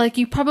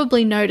you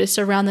probably notice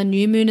around the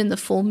new moon and the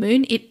full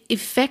moon, it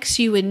affects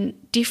you in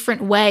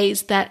different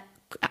ways that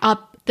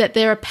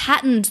there are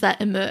patterns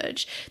that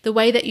emerge. The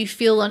way that you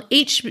feel on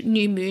each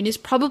new moon is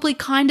probably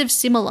kind of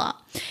similar.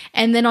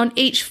 And then on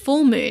each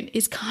full moon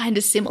is kind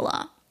of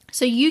similar.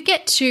 So you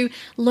get to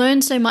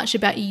learn so much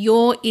about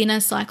your inner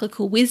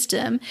cyclical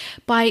wisdom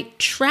by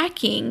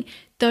tracking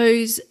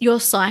your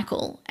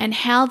cycle and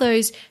how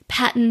those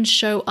patterns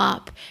show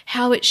up,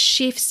 how it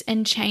shifts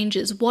and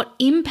changes, what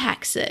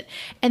impacts it.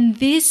 And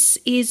this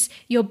is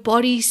your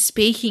body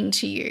speaking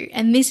to you.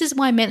 And this is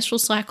why menstrual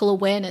cycle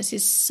awareness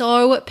is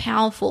so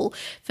powerful,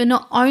 for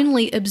not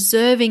only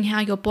observing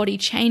how your body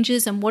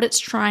changes and what it's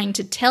trying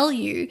to tell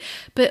you,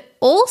 but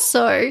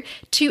also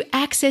to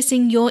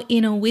accessing your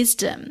inner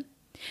wisdom.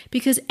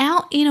 Because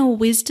our inner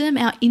wisdom,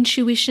 our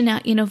intuition,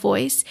 our inner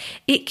voice,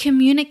 it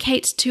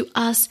communicates to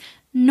us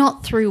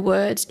not through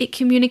words. It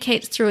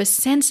communicates through a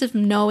sense of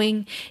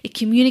knowing. It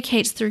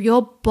communicates through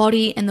your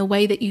body and the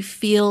way that you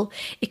feel.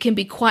 It can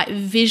be quite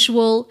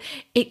visual.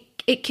 It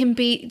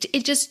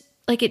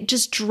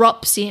just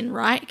drops in,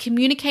 right? It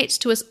communicates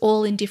to us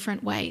all in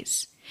different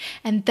ways.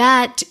 And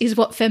that is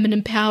what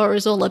feminine power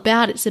is all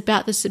about. It's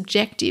about the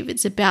subjective.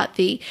 It's about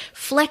the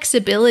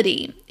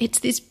flexibility.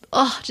 It's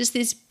just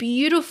this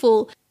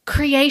beautiful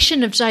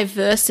creation of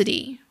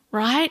diversity,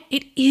 right?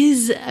 It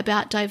is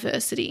about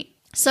diversity.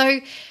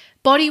 So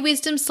body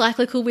wisdom,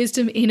 cyclical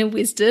wisdom, inner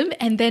wisdom,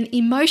 and then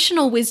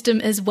emotional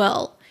wisdom as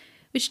well,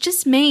 which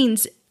just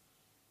means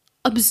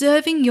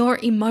observing your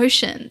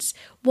emotions.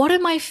 What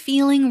am I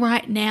feeling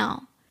right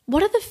now?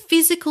 What are the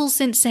physical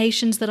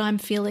sensations that I'm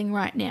feeling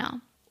right now?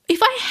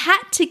 If I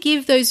had to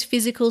give those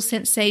physical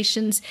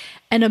sensations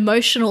an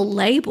emotional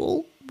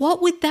label,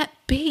 what would that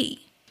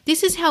be?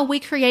 This is how we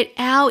create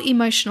our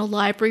emotional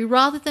library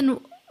rather than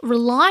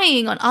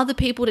relying on other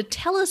people to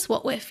tell us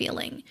what we're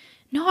feeling.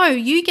 No,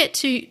 you get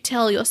to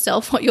tell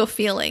yourself what you're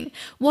feeling.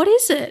 What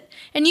is it?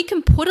 And you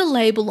can put a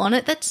label on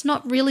it. That's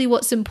not really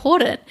what's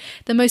important.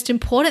 The most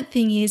important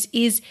thing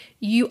is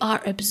you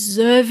are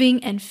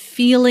observing and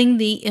feeling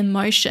the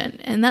emotion.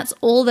 And that's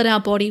all that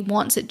our body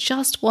wants. It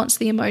just wants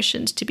the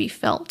emotions to be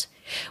felt.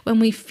 When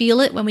we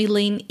feel it, when we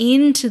lean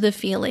into the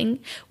feeling,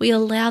 we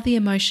allow the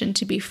emotion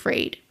to be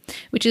freed,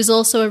 which is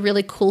also a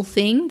really cool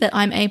thing that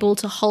I'm able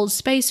to hold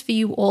space for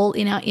you all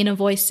in our inner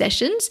voice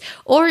sessions,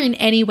 or in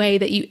any way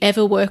that you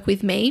ever work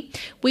with me.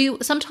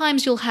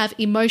 Sometimes you'll have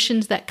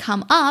emotions that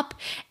come up,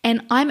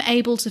 and I'm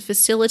able to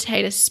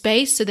facilitate a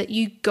space so that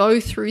you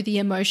go through the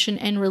emotion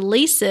and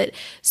release it,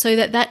 so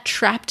that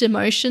trapped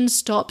emotion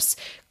stops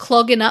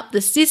clogging up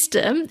the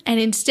system and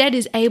instead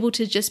is able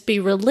to just be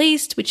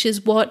released, which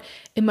is what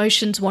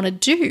emotions want to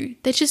do.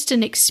 They're just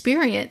an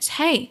experience.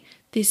 Hey,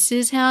 this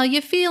is how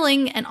you're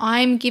feeling, and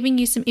I'm giving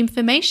you some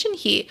information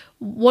here.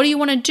 What do you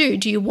want to do?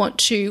 Do you want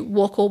to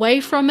walk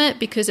away from it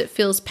because it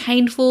feels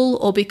painful,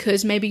 or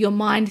because maybe your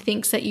mind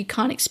thinks that you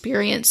can't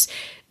experience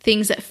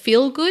things that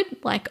feel good?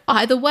 Like,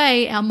 either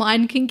way, our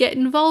mind can get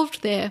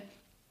involved there.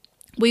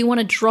 We want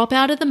to drop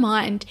out of the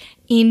mind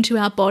into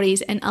our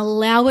bodies and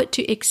allow it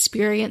to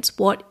experience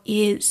what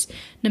is,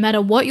 no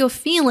matter what you're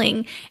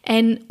feeling.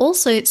 And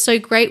also, it's so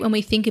great when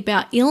we think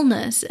about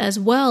illness as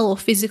well, or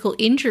physical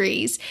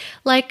injuries.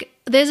 Like,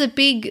 there's a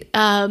big,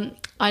 I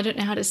don't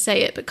know how to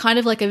say it, but kind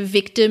of like a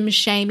victim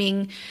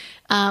shaming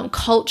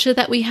culture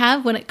that we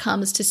have when it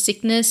comes to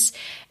sickness.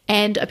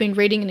 And I've been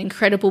reading an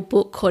incredible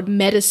book called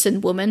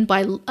Medicine Woman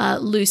by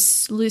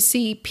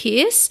Lucy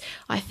Pierce.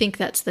 I think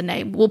that's the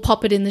name. We'll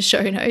pop it in the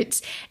show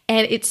notes.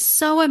 And it's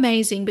so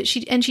amazing. But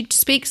she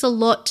speaks a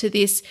lot to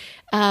this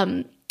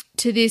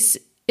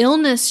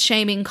illness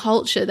shaming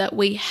culture that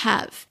we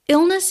have.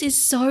 Illness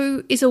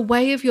is a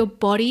way of your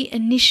body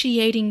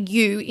initiating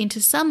you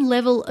into some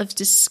level of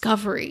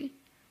discovery,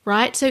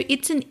 right? So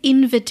it's an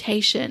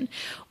invitation.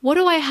 What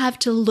do I have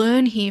to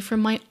learn here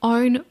from my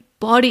own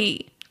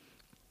body?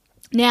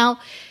 Now,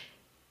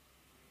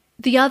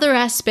 the other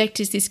aspect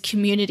is this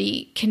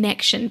community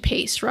connection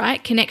piece,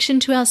 right?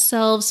 Connection to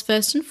ourselves,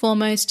 first and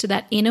foremost, to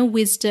that inner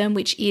wisdom,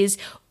 which is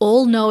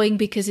all-knowing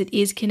because it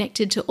is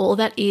connected to all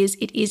that is.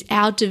 It is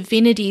our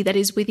divinity that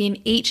is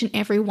within each and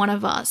every one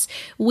of us.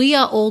 We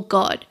are all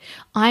God.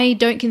 I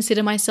don't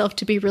consider myself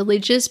to be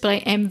religious, but I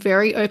am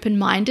very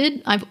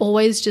open-minded. I've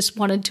always just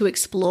wanted to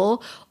explore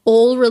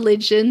all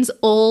religions,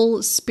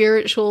 all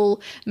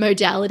spiritual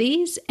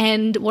modalities.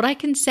 And what I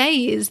can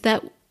say is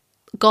that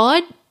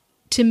God,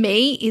 to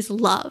me, is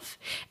love.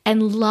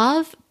 And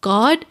love,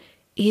 God,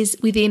 is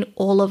within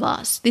all of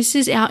us. This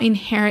is our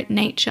inherent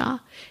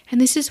nature.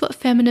 And this is what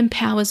feminine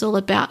power is all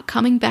about,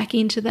 coming back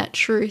into that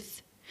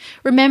truth.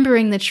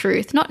 Remembering the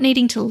truth, not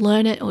needing to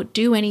learn it or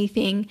do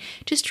anything,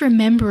 just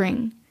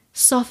remembering,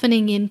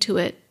 softening into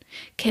it,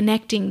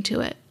 connecting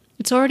to it.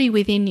 It's already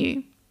within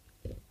you.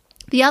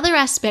 The other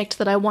aspect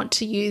that I want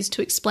to use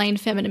to explain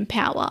feminine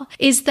power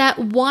is that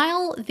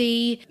while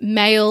the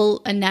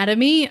male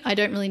anatomy, I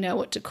don't really know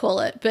what to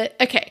call it, but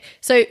okay,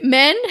 so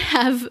men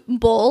have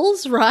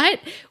balls, right?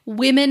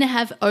 Women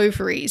have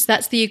ovaries.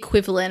 That's the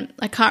equivalent.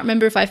 I can't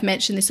remember if I've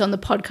mentioned this on the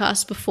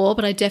podcast before,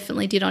 but I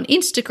definitely did on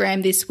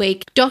Instagram this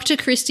week. Dr.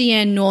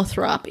 Christiane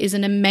Northrup is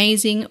an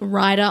amazing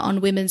writer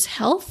on women's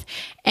health,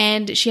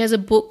 and she has a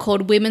book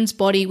called Women's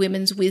Body,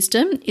 Women's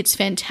Wisdom. It's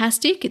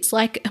fantastic. It's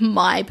like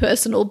my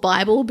personal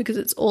Bible because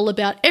it's all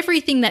about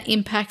everything that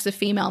impacts a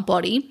female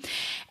body.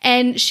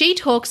 And she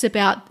has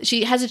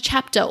a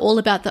chapter all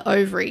about the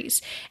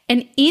ovaries.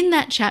 And in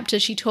that chapter,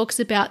 she talks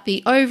about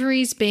the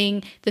ovaries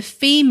being the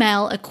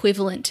female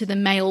equivalent to the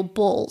male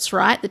balls,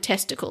 right? The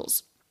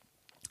testicles.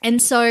 And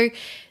so,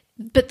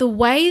 but the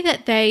way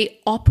that they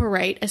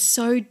operate are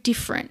so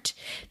different.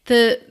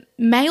 The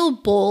male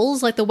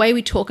balls, like the way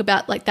we talk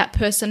about like that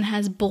person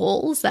has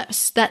balls, that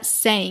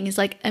saying is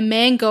like a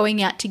man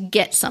going out to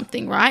get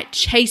something, right?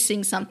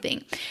 Chasing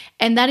something.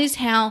 And that is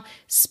how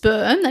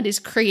sperm that is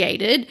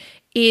created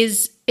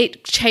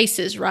it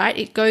chases, right?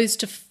 It goes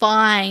to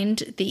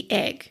find the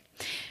egg.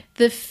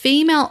 The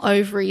female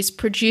ovaries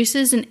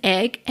produces an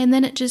egg and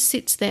then it just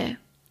sits there.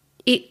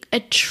 It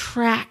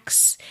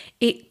attracts,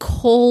 it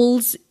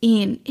calls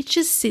in, it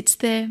just sits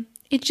there.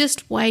 It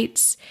just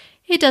waits.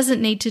 It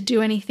doesn't need to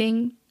do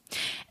anything.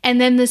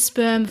 And then the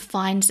sperm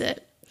finds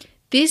it.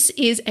 This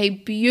is a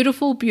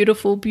beautiful,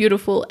 beautiful,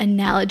 beautiful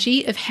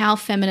analogy of how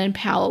feminine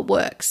power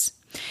works.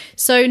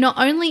 So not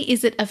only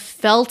is it a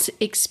felt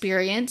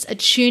experience, a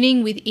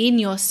tuning within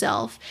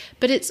yourself,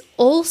 but it's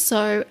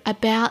also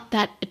about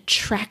that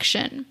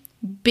attraction,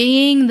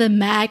 being the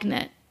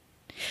magnet.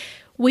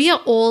 We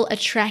are all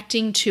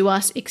attracting to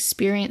us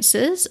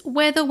experiences,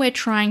 whether we're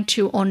trying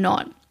to or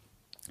not.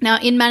 Now,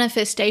 in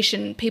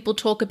manifestation, people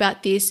talk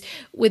about this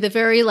with a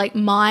very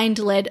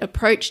mind-led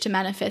approach to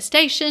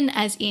manifestation,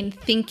 as in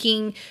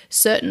thinking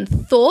certain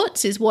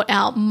thoughts is what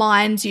our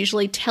minds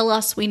usually tell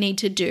us we need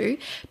to do.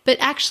 But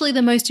actually,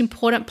 the most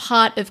important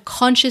part of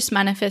conscious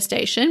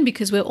manifestation,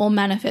 because we're all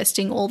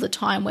manifesting all the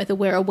time, whether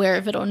we're aware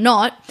of it or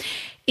not,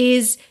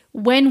 is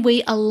when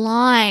we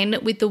align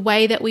with the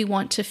way that we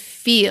want to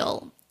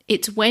feel.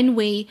 It's when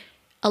we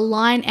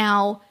align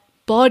our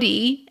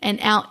body and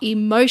our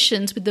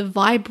emotions with the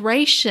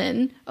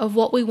vibration of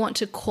what we want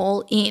to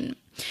call in.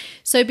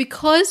 So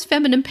because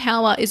feminine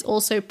power is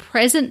also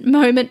present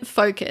moment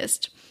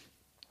focused,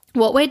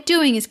 what we're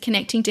doing is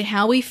connecting to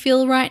how we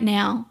feel right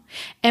now,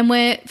 and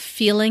we're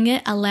feeling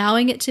it,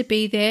 allowing it to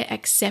be there,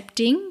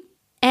 accepting.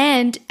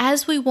 And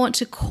as we want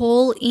to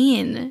call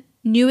in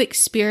new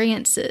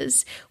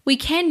experiences, we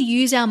can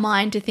use our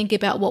mind to think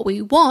about what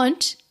we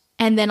want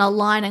and then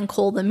align and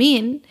call them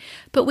in,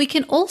 but we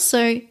can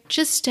also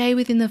just stay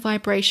within the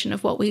vibration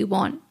of what we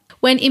want.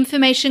 When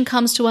information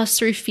comes to us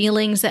through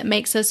feelings that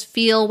makes us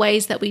feel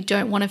ways that we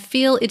don't want to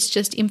feel, it's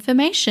just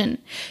information.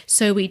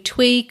 So we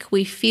tweak,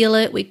 we feel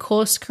it, we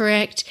course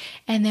correct,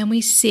 and then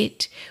we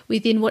sit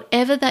within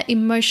whatever that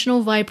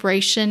emotional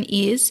vibration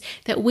is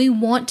that we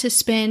want to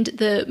spend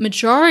the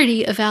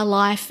majority of our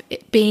life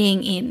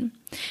being in.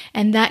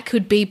 And that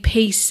could be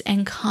peace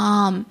and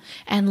calm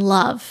and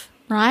love,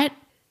 right?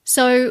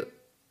 So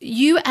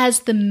you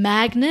as the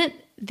magnet,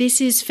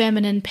 this is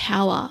feminine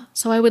power.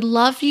 So I would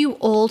love you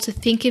all to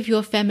think of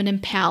your feminine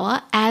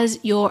power as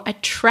your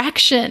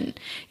attraction,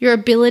 your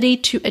ability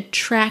to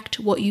attract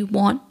what you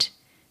want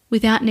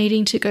without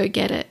needing to go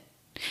get it.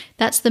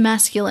 That's the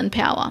masculine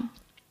power.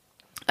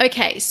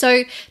 Okay,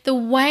 so the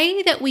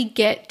way that we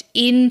get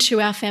into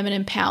our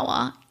feminine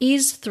power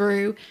is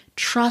through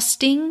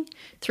trusting,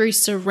 through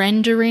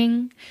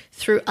surrendering,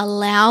 through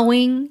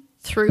allowing,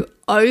 through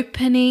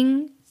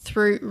opening,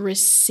 through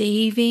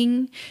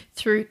receiving,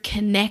 through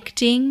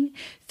connecting,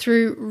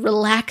 through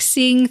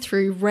relaxing,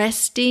 through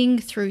resting,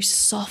 through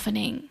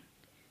softening,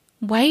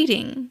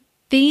 waiting.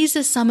 These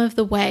are some of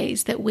the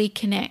ways that we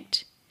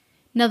connect.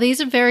 Now,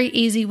 these are very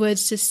easy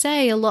words to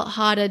say, a lot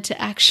harder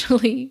to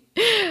actually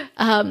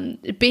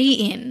be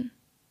in.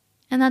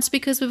 And that's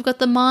because we've got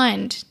the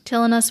mind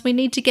telling us we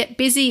need to get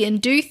busy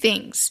and do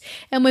things.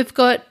 And we've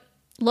got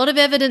a lot of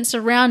evidence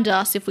around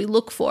us if we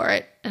look for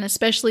it, and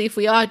especially if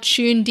we are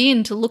tuned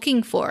in to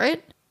looking for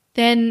it,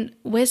 then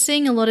we're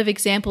seeing a lot of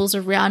examples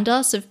around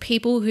us of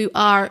people who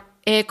are,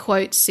 air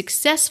quotes,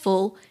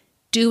 successful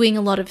doing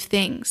a lot of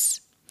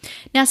things.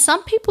 Now,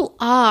 some people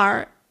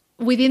are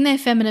within their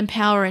feminine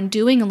power and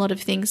doing a lot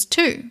of things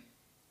too,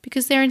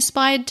 because they're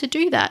inspired to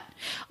do that.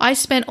 I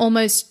spent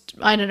almost,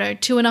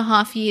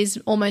 2.5 years,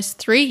 almost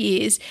 3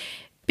 years,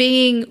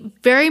 being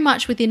very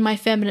much within my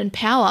feminine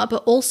power,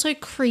 but also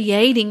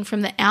creating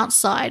from the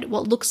outside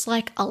what looks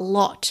like a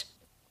lot.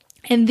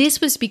 And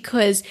this was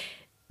because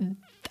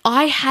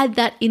I had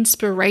that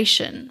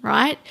inspiration,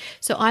 right?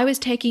 So I was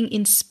taking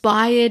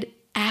inspired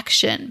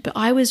action, but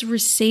I was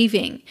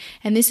receiving.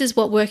 And this is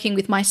what working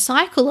with my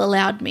cycle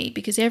allowed me,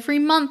 because every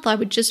month I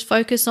would just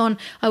focus on,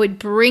 I would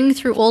bring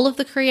through all of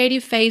the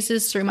creative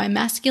phases through my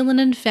masculine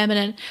and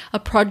feminine, a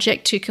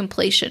project to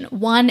completion,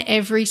 one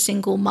every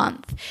single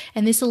month.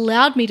 And this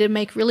allowed me to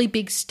make really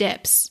big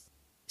steps.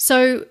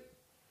 So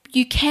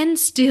you can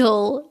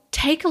still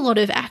take a lot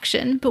of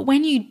action, but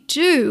when you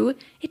do,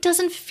 it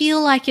doesn't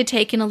feel like you're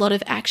taking a lot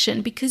of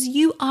action because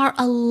you are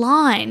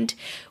aligned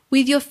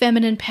with your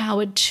feminine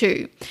power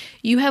too.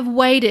 You have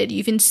waited,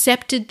 you've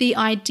incepted the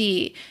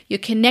idea, you're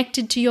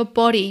connected to your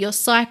body, your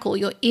cycle,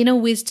 your inner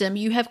wisdom.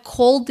 You have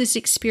called this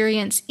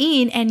experience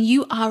in and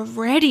you are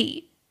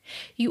ready.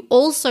 You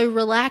also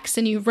relax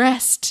and you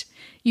rest.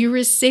 You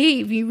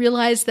receive. You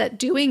realize that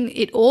doing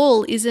it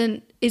all is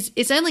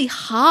only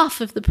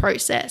half of the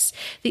process.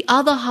 The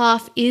other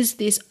half is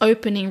this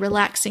opening,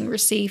 relaxing,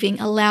 receiving,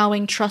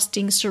 allowing,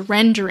 trusting,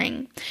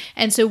 surrendering.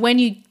 And so when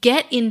you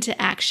get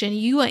into action,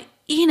 you are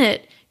in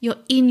it. You're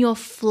in your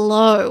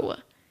flow.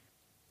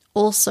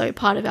 Also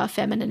part of our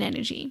feminine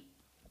energy.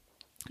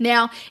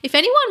 Now, if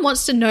anyone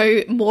wants to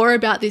know more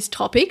about this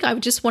topic, I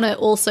just want to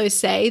also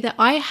say that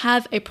I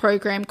have a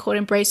program called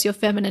Embrace Your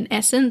Feminine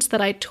Essence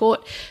that I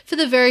taught for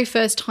the very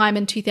first time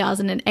in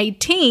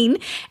 2018,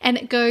 and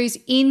it goes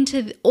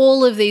into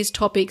all of these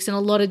topics in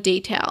a lot of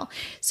detail.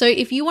 So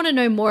if you want to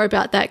know more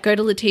about that, go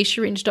to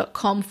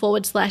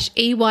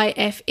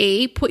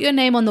letitiaringe.com/EYFE, put your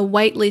name on the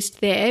wait list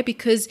there,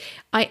 because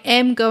I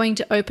am going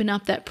to open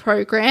up that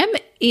program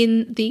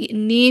in the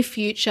near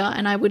future,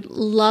 and I would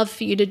love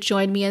for you to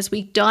join me as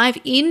we dive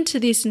into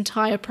this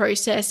entire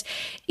process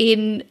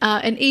in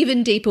an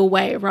even deeper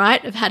way,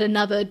 right? I've had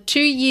another 2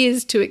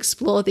 years to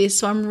explore this,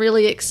 so I'm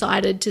really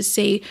excited to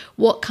see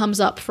what comes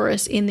up for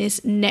us in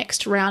this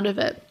next round of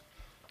it.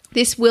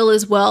 This will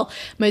as well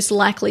most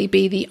likely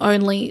be the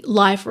only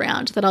live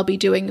round that I'll be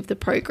doing of the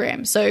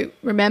program. So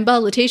remember,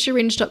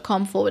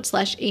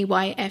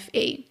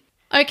 letitiaringe.com/EYFE.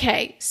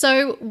 Okay,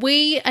 so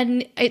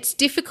it's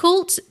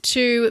difficult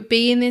to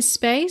be in this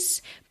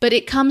space, but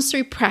it comes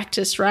through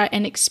practice, right,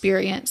 and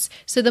experience.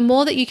 So the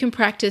more that you can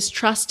practice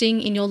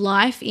trusting in your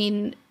life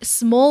in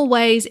small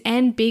ways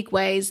and big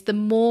ways, the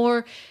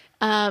more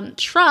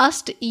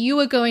trust you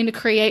are going to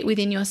create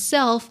within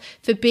yourself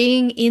for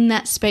being in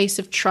that space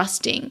of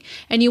trusting.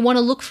 And you want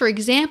to look for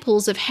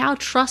examples of how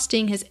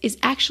trusting is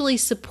actually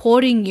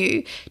supporting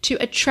you to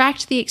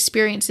attract the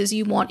experiences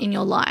you want in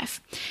your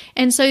life.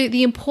 And so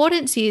the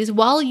importance is,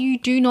 while you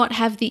do not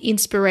have the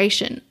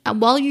inspiration,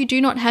 and while you do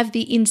not have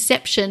the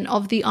inception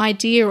of the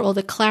idea or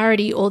the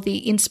clarity or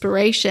the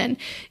inspiration,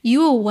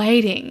 you are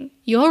waiting,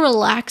 you're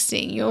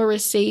relaxing, you're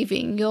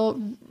receiving, you're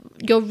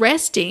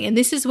resting. And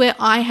this is where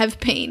I have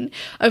been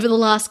over the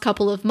last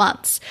couple of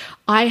months.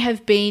 I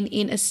have been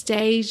in a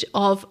stage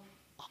of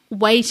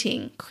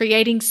waiting,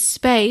 creating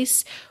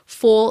space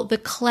for the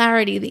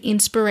clarity, the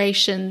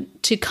inspiration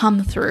to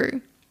come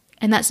through.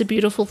 And that's a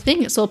beautiful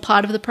thing. It's all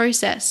part of the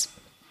process.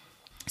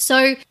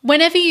 So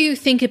whenever you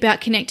think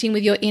about connecting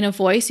with your inner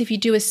voice, if you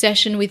do a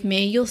session with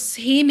me, you'll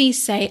hear me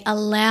say,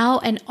 allow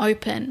and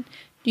open.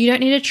 You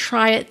don't need to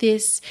try at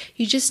this.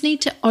 You just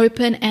need to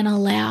open and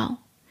allow.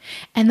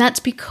 And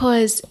that's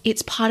because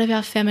it's part of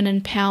our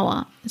feminine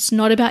power. It's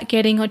not about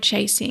getting or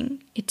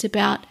chasing. It's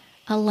about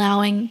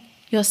allowing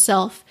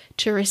yourself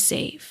to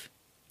receive.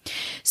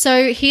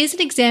 So here's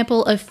an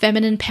example of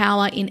feminine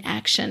power in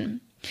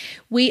action.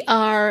 We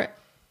are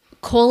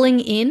calling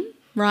in,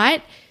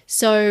 right?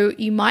 So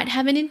you might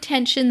have an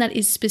intention that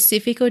is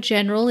specific or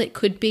general. It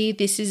could be,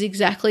 this is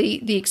exactly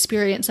the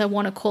experience I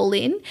want to call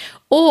in.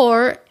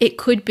 Or it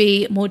could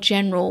be more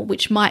general,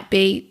 which might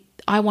be,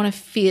 I want to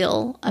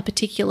feel a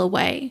particular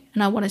way,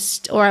 and I want to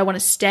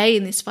stay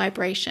in this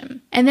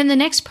vibration. And then the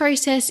next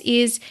process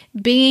is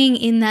being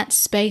in that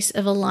space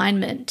of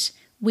alignment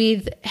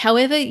with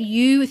however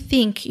you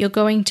think you're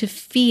going to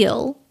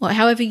feel or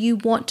however you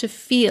want to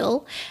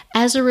feel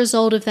as a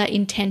result of that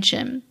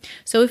intention.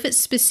 So if it's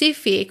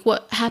specific,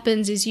 what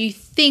happens is you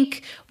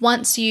think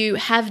once you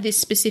have this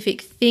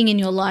specific thing in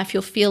your life,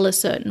 you'll feel a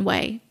certain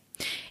way.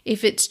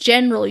 If it's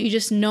general, you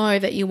just know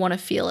that you want to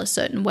feel a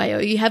certain way,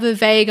 or you have a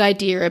vague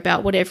idea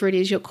about whatever it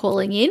is you're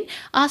calling in.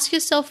 Ask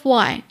yourself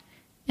why,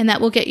 and that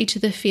will get you to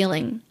the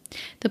feeling.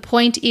 The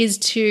point is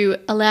to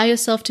allow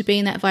yourself to be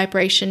in that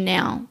vibration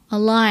now.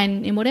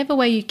 Align in whatever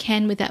way you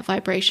can with that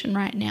vibration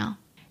right now.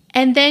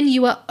 And then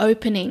you are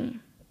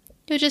opening.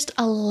 You're just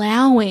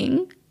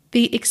allowing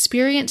the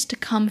experience to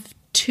come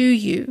to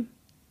you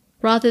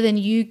rather than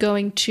you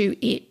going to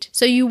it.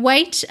 So you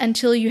wait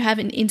until you have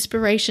an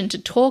inspiration to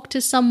talk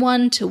to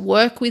someone, to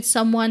work with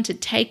someone, to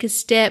take a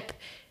step,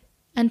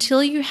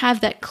 until you have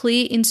that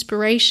clear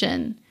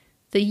inspiration,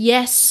 the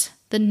yes,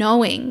 the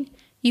knowing.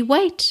 You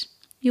wait.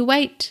 You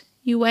wait,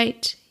 you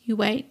wait, you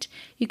wait.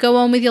 You go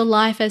on with your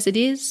life as it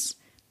is,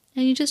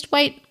 and you just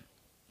wait.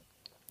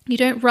 You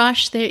don't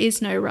rush, there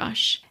is no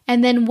rush.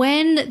 And then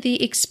when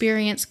the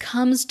experience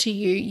comes to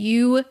you,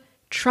 you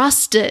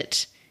trust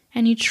it.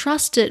 And you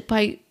trust it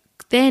by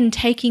then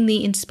taking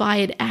the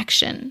inspired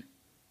action.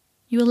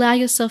 You allow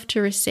yourself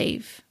to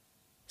receive.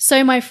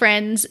 So my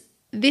friends,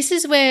 this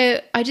is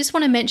where I just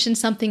want to mention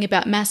something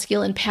about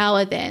masculine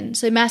power then.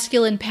 So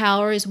masculine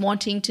power is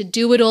wanting to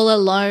do it all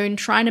alone,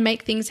 trying to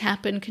make things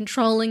happen,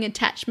 controlling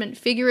attachment,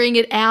 figuring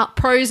it out,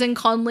 pros and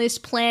cons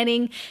list,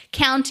 planning,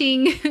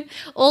 counting,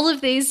 all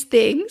of these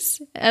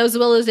things, as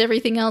well as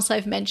everything else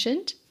I've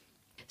mentioned.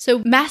 So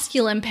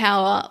masculine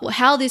power,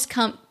 how this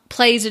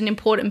plays an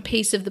important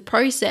piece of the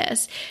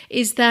process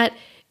is that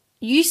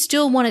you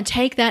still want to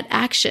take that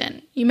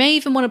action. You may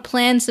even want to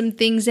plan some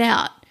things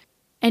out.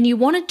 And you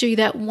want to do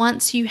that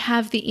once you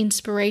have the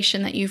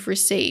inspiration that you've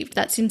received.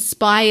 That's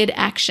inspired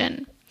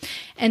action.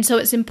 And so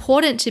it's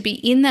important to be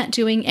in that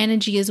doing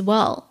energy as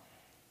well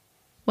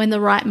when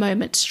the right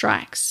moment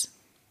strikes.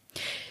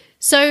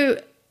 So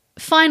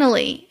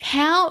finally,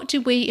 how do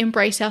we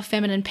embrace our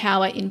feminine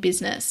power in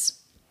business?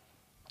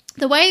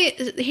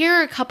 Here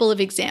are a couple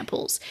of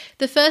examples.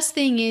 The first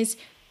thing is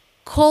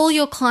call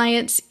your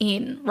clients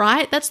in,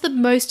 right? That's the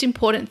most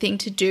important thing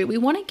to do. We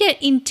want to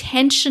get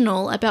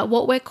intentional about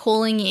what we're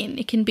calling in.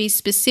 It can be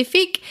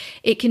specific,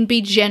 it can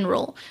be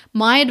general.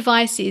 My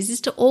advice is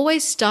to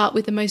always start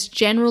with the most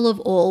general of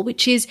all,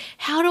 which is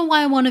how do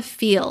I want to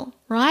feel,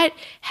 right?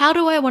 How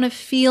do I want to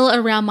feel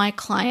around my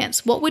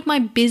clients? What would my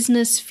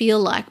business feel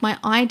like, my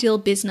ideal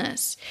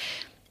business?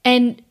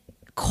 And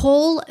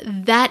call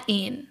that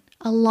in.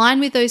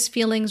 Align with those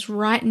feelings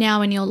right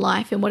now in your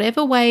life in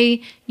whatever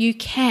way you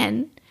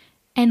can.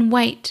 And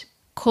wait,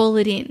 call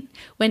it in.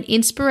 When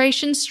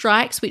inspiration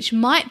strikes, which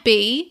might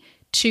be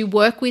to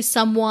work with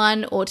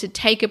someone or to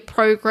take a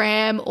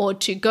program or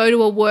to go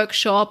to a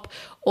workshop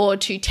or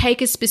to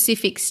take a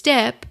specific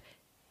step,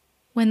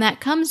 when that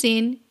comes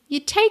in, you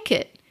take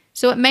it.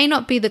 So it may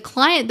not be the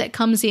client that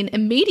comes in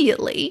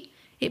immediately.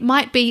 It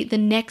might be the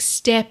next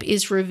step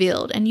is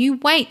revealed and you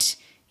wait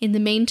in the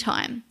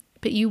meantime,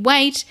 but you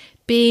wait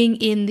being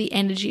in the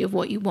energy of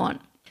what you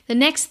want. The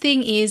next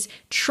thing is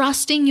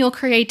trusting your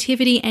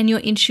creativity and your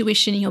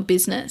intuition in your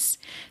business.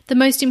 The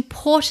most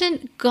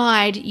important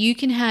guide you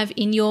can have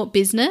in your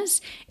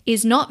business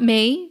is not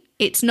me,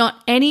 it's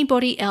not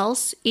anybody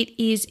else, it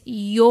is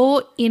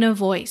your inner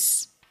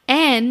voice.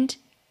 And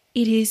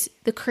it is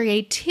the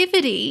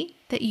creativity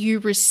that you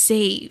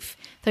receive,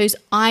 those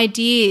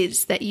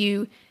ideas that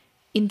you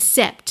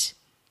incept,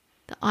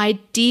 the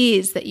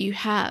ideas that you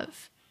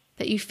have,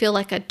 that you feel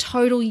like a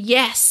total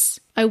yes.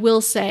 I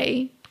will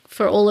say,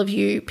 for all of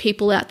you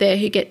people out there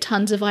who get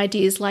tons of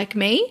ideas like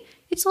me,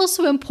 it's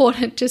also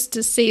important just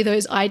to see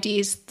those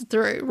ideas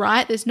through,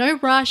 right? There's no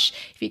rush.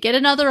 If you get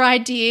another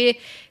idea,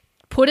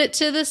 put it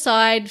to the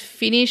side,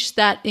 finish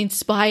that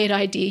inspired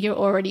idea you're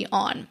already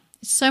on.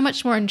 It's so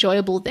much more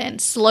enjoyable then.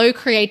 Slow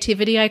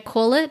creativity, I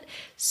call it,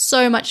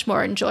 so much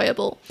more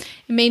enjoyable.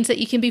 It means that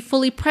you can be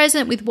fully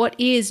present with what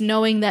is,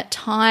 knowing that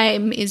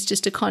time is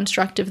just a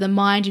construct of the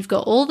mind. You've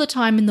got all the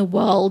time in the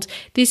world.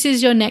 This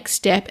is your next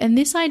step, and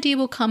this idea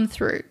will come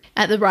through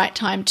at the right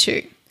time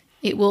too.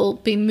 It will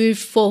be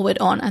moved forward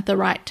on at the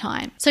right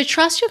time. So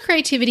trust your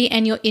creativity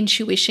and your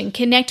intuition.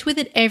 Connect with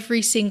it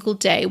every single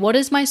day. What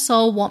does my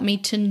soul want me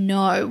to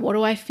know? What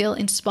do I feel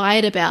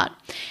inspired about?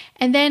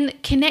 And then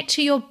connect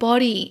to your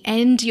body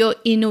and your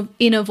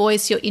inner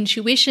voice, your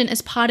intuition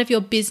as part of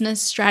your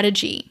business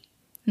strategy.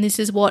 And this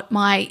is what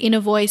my inner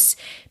voice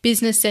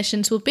business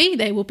sessions will be.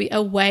 They will be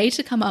a way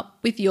to come up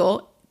with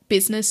your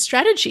business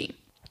strategy.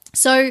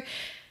 So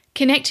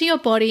connect to your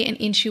body and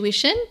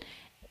intuition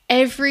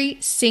every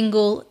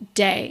single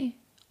day.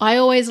 I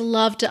always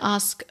love to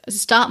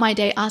start my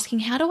day asking,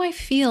 how do I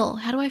feel?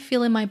 How do I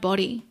feel in my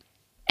body?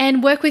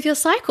 And work with your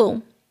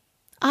cycle.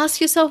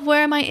 Ask yourself,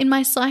 where am I in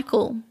my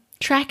cycle?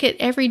 Track it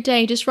every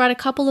day. Just write a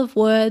couple of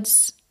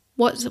words.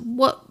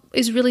 What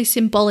is really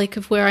symbolic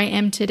of where I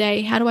am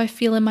today? How do I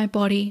feel in my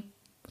body?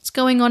 What's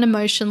going on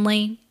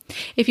emotionally?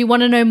 If you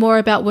want to know more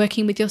about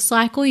working with your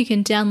cycle, you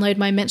can download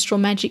my Menstrual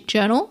Magic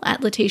Journal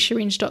at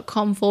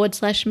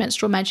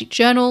letitiaringe.com/menstrual magic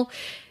journal.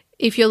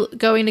 If you're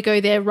going to go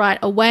there right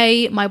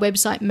away, my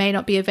website may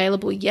not be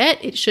available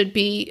yet. It should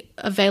be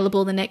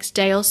available the next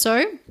day or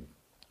so.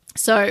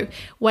 So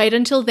wait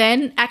until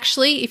then.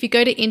 Actually, if you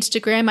go to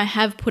Instagram, I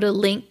have put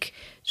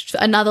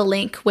another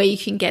link where you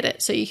can get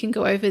it. So you can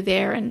go over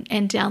there and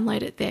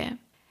download it there.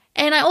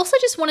 And I also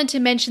just wanted to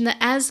mention that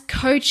as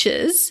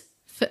coaches,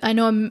 I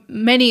know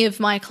many of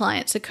my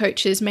clients are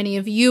coaches, many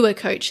of you are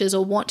coaches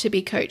or want to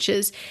be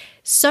coaches.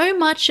 So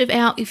much of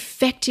our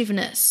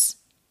effectiveness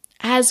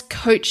as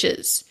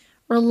coaches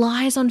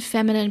relies on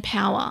feminine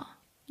power.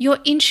 Your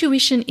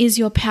intuition is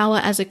your power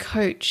as a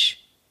coach.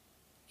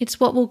 It's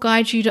what will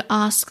guide you to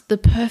ask the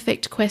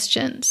perfect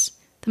questions,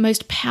 the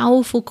most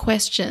powerful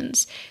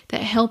questions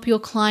that help your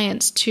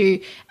clients to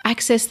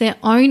access their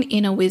own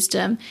inner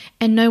wisdom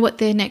and know what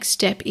their next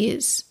step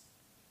is.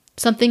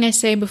 Something I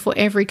say before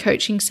every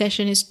coaching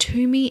session is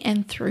to me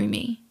and through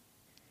me.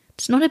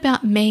 It's not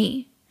about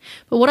me.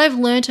 But what I've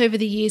learned over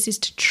the years is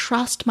to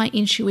trust my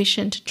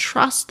intuition, to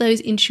trust those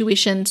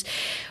intuitions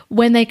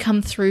when they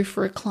come through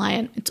for a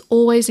client. It's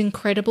always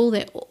incredible.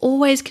 They're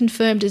always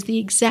confirmed as the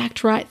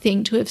exact right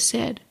thing to have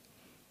said.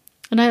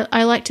 And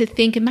I like to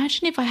think,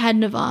 imagine if I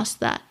hadn't have asked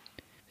that.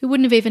 We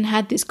wouldn't have even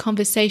had this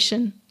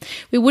conversation.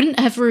 We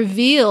wouldn't have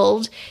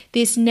revealed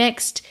this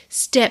next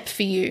step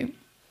for you.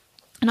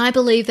 And I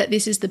believe that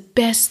this is the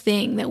best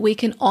thing that we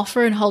can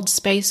offer and hold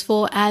space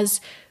for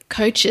as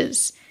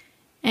coaches.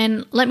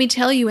 And let me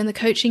tell you, in the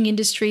coaching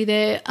industry,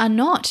 there are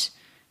not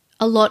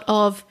a lot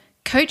of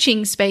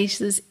coaching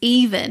spaces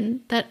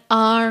even that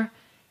are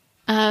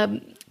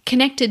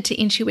connected to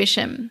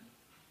intuition.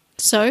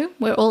 So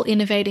we're all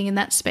innovating in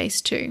that space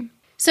too.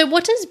 So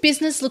what does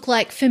business look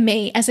like for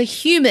me as a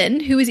human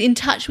who is in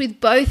touch with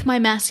both my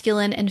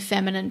masculine and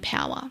feminine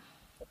power?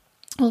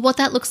 Well, what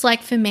that looks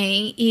like for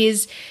me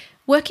is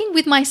working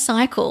with my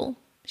cycle,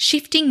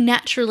 shifting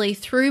naturally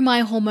through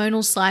my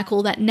hormonal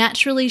cycle that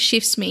naturally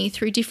shifts me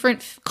through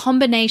different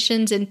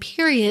combinations and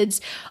periods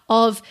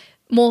of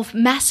more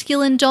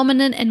masculine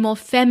dominant and more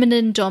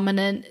feminine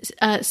dominant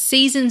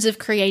seasons of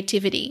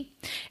creativity.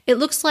 It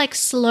looks like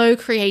slow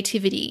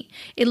creativity.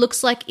 It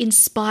looks like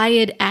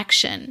inspired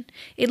action.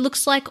 It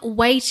looks like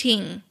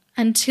waiting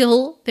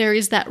until there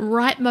is that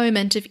right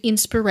moment of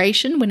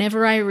inspiration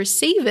whenever I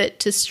receive it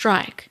to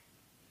strike.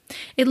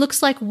 It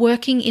looks like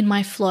working in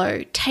my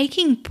flow,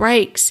 taking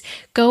breaks,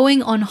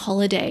 going on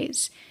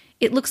holidays.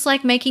 It looks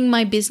like making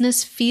my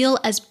business feel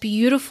as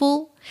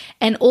beautiful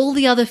and all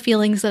the other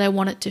feelings that I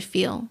want it to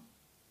feel.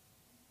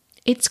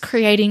 It's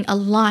creating a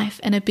life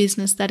and a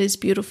business that is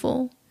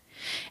beautiful.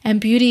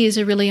 And beauty is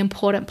a really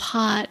important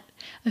part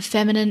of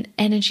feminine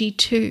energy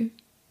too.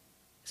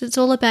 So it's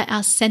all about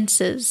our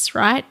senses,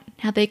 right?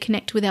 How they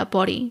connect with our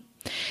body.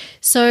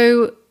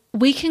 So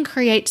we can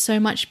create so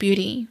much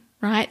beauty,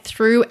 right?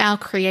 Through our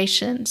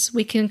creations.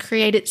 We can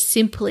create it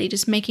simply,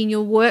 just making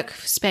your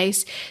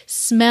workspace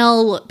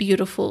smell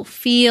beautiful,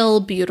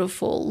 feel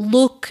beautiful,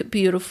 look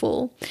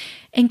beautiful.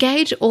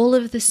 Engage all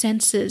of the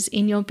senses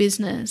in your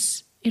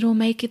business. It'll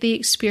make the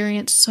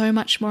experience so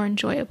much more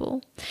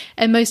enjoyable.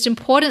 And most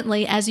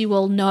importantly, as you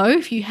all know,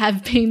 if you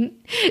have been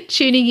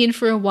tuning in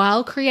for a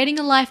while, creating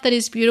a life that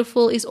is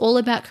beautiful is all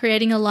about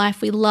creating a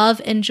life we love,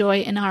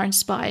 enjoy, and are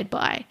inspired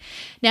by.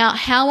 Now,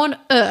 how on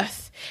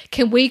earth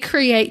can we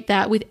create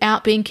that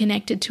without being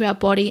connected to our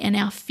body and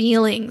our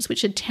feelings,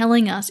 which are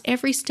telling us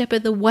every step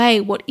of the way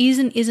what is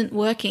and isn't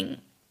working?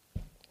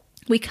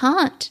 We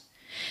can't.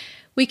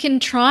 We can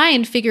try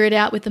and figure it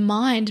out with the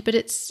mind, but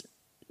it's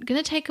going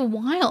to take a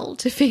while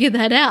to figure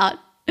that out.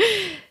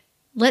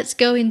 Let's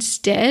go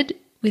instead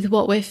with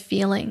what we're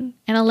feeling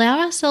and allow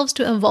ourselves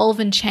to evolve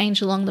and change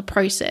along the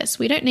process.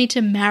 We don't need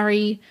to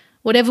marry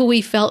whatever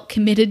we felt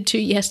committed to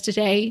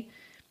yesterday.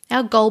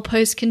 Our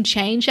goalposts can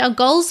change. Our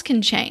goals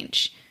can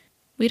change.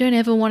 We don't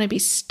ever want to be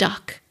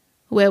stuck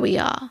where we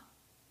are.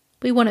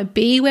 We want to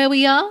be where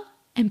we are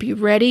and be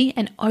ready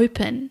and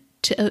open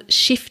to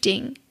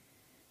shifting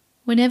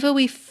whenever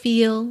we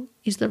feel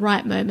is the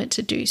right moment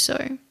to do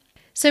so.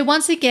 So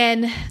once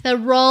again, the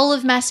role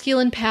of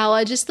masculine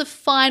power, just the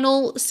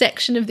final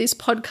section of this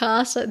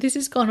podcast. This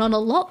has gone on a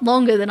lot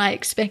longer than I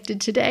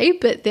expected today,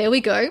 but there we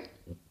go.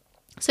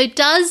 So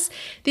does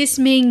this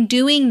mean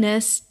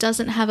doingness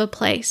doesn't have a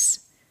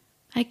place?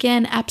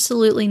 Again,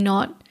 absolutely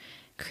not.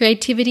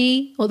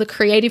 Creativity or the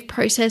creative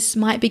process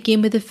might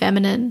begin with the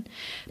feminine,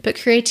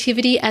 but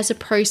creativity as a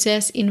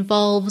process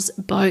involves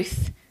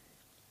both.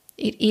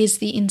 It is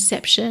the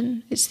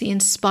inception, it's the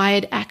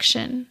inspired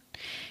action.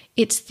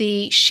 It's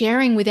the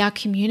sharing with our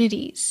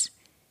communities.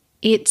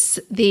 It's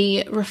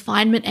the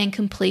refinement and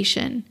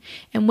completion.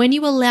 And when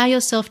you allow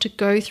yourself to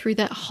go through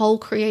that whole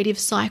creative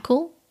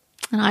cycle,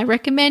 and I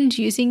recommend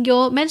using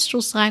your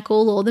menstrual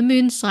cycle or the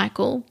moon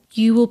cycle,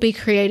 you will be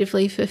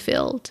creatively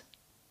fulfilled.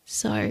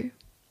 So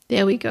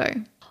there we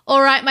go.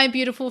 All right, my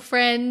beautiful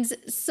friends.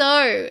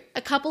 So,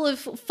 a couple of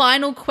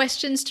final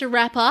questions to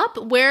wrap up.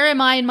 Where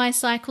am I in my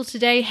cycle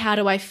today? How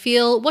do I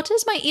feel? What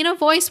does my inner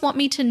voice want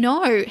me to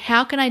know?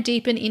 How can I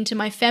deepen into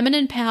my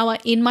feminine power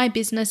in my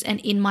business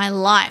and in my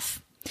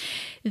life?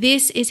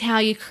 This is how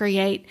you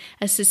create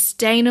a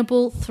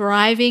sustainable,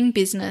 thriving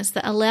business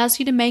that allows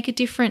you to make a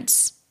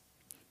difference.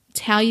 It's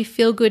how you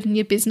feel good in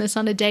your business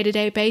on a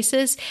day-to-day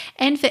basis,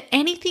 and for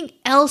anything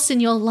else in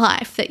your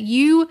life that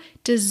you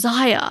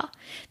desire,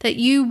 that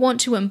you want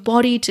to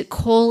embody, to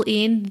call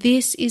in,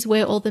 this is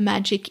where all the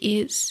magic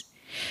is.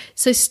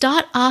 So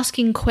start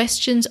asking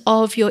questions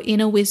of your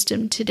inner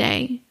wisdom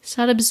today.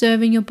 Start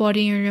observing your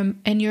body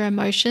and your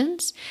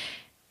emotions,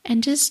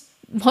 and just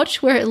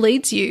watch where it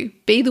leads you.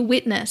 Be the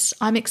witness.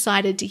 I'm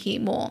excited to hear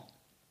more.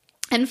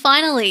 And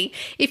finally,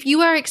 if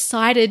you are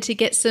excited to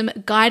get some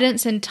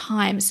guidance and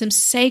time, some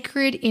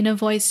sacred inner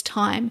voice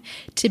time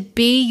to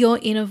be your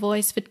inner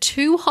voice for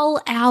 2 whole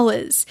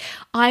hours,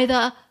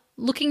 either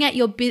looking at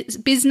your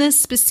business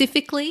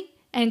specifically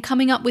and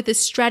coming up with a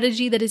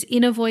strategy that is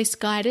inner voice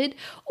guided,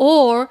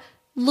 or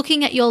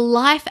looking at your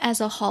life as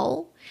a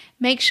whole,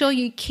 make sure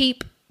you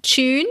keep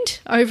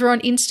tuned over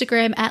on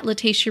Instagram at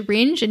Letitia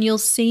Ringe, and you'll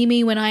see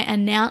me when I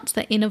announce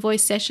that inner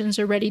voice sessions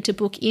are ready to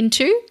book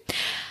into.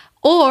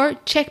 Or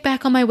check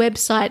back on my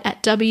website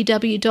at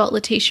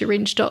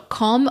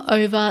www.letitiaringe.com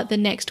over the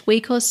next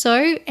week or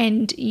so,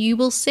 and you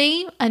will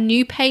see a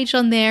new page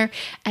on there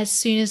as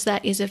soon as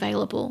that is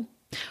available.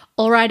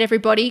 All right,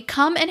 everybody,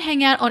 come and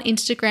hang out on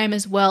Instagram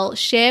as well.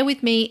 Share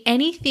with me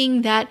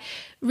anything that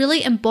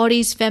really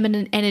embodies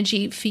feminine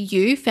energy for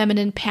you,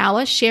 feminine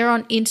power. Share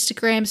on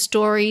Instagram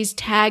stories,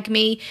 tag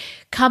me,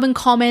 come and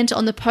comment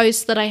on the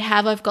posts that I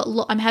have.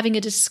 I'm having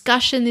a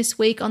discussion this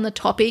week on the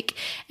topic,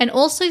 and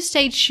also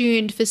stay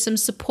tuned for some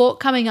support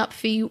coming up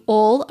for you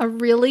all. A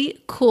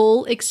really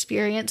cool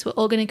experience we're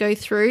all going to go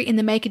through in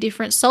the Make a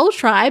Difference Soul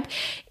Tribe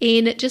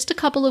in just a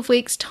couple of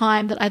weeks'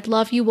 time that I'd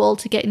love you all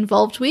to get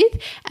involved with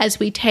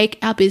as we take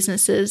our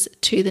businesses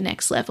to the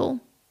next level.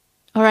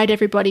 All right,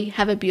 everybody,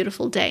 have a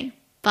beautiful day.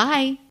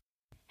 Bye.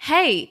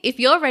 Hey, if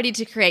you're ready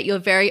to create your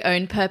very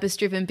own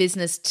purpose-driven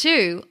business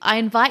too, I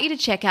invite you to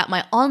check out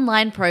my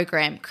online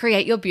program,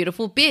 Create Your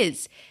Beautiful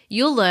Biz.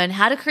 You'll learn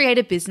how to create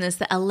a business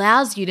that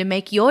allows you to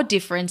make your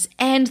difference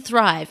and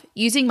thrive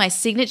using my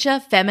signature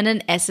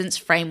feminine essence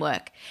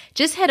framework.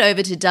 Just head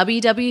over to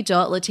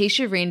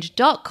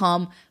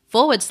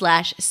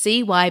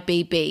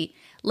www.letitiaringe.com/CYBB.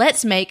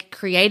 Let's make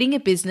creating a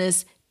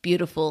business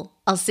beautiful.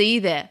 I'll see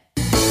you there.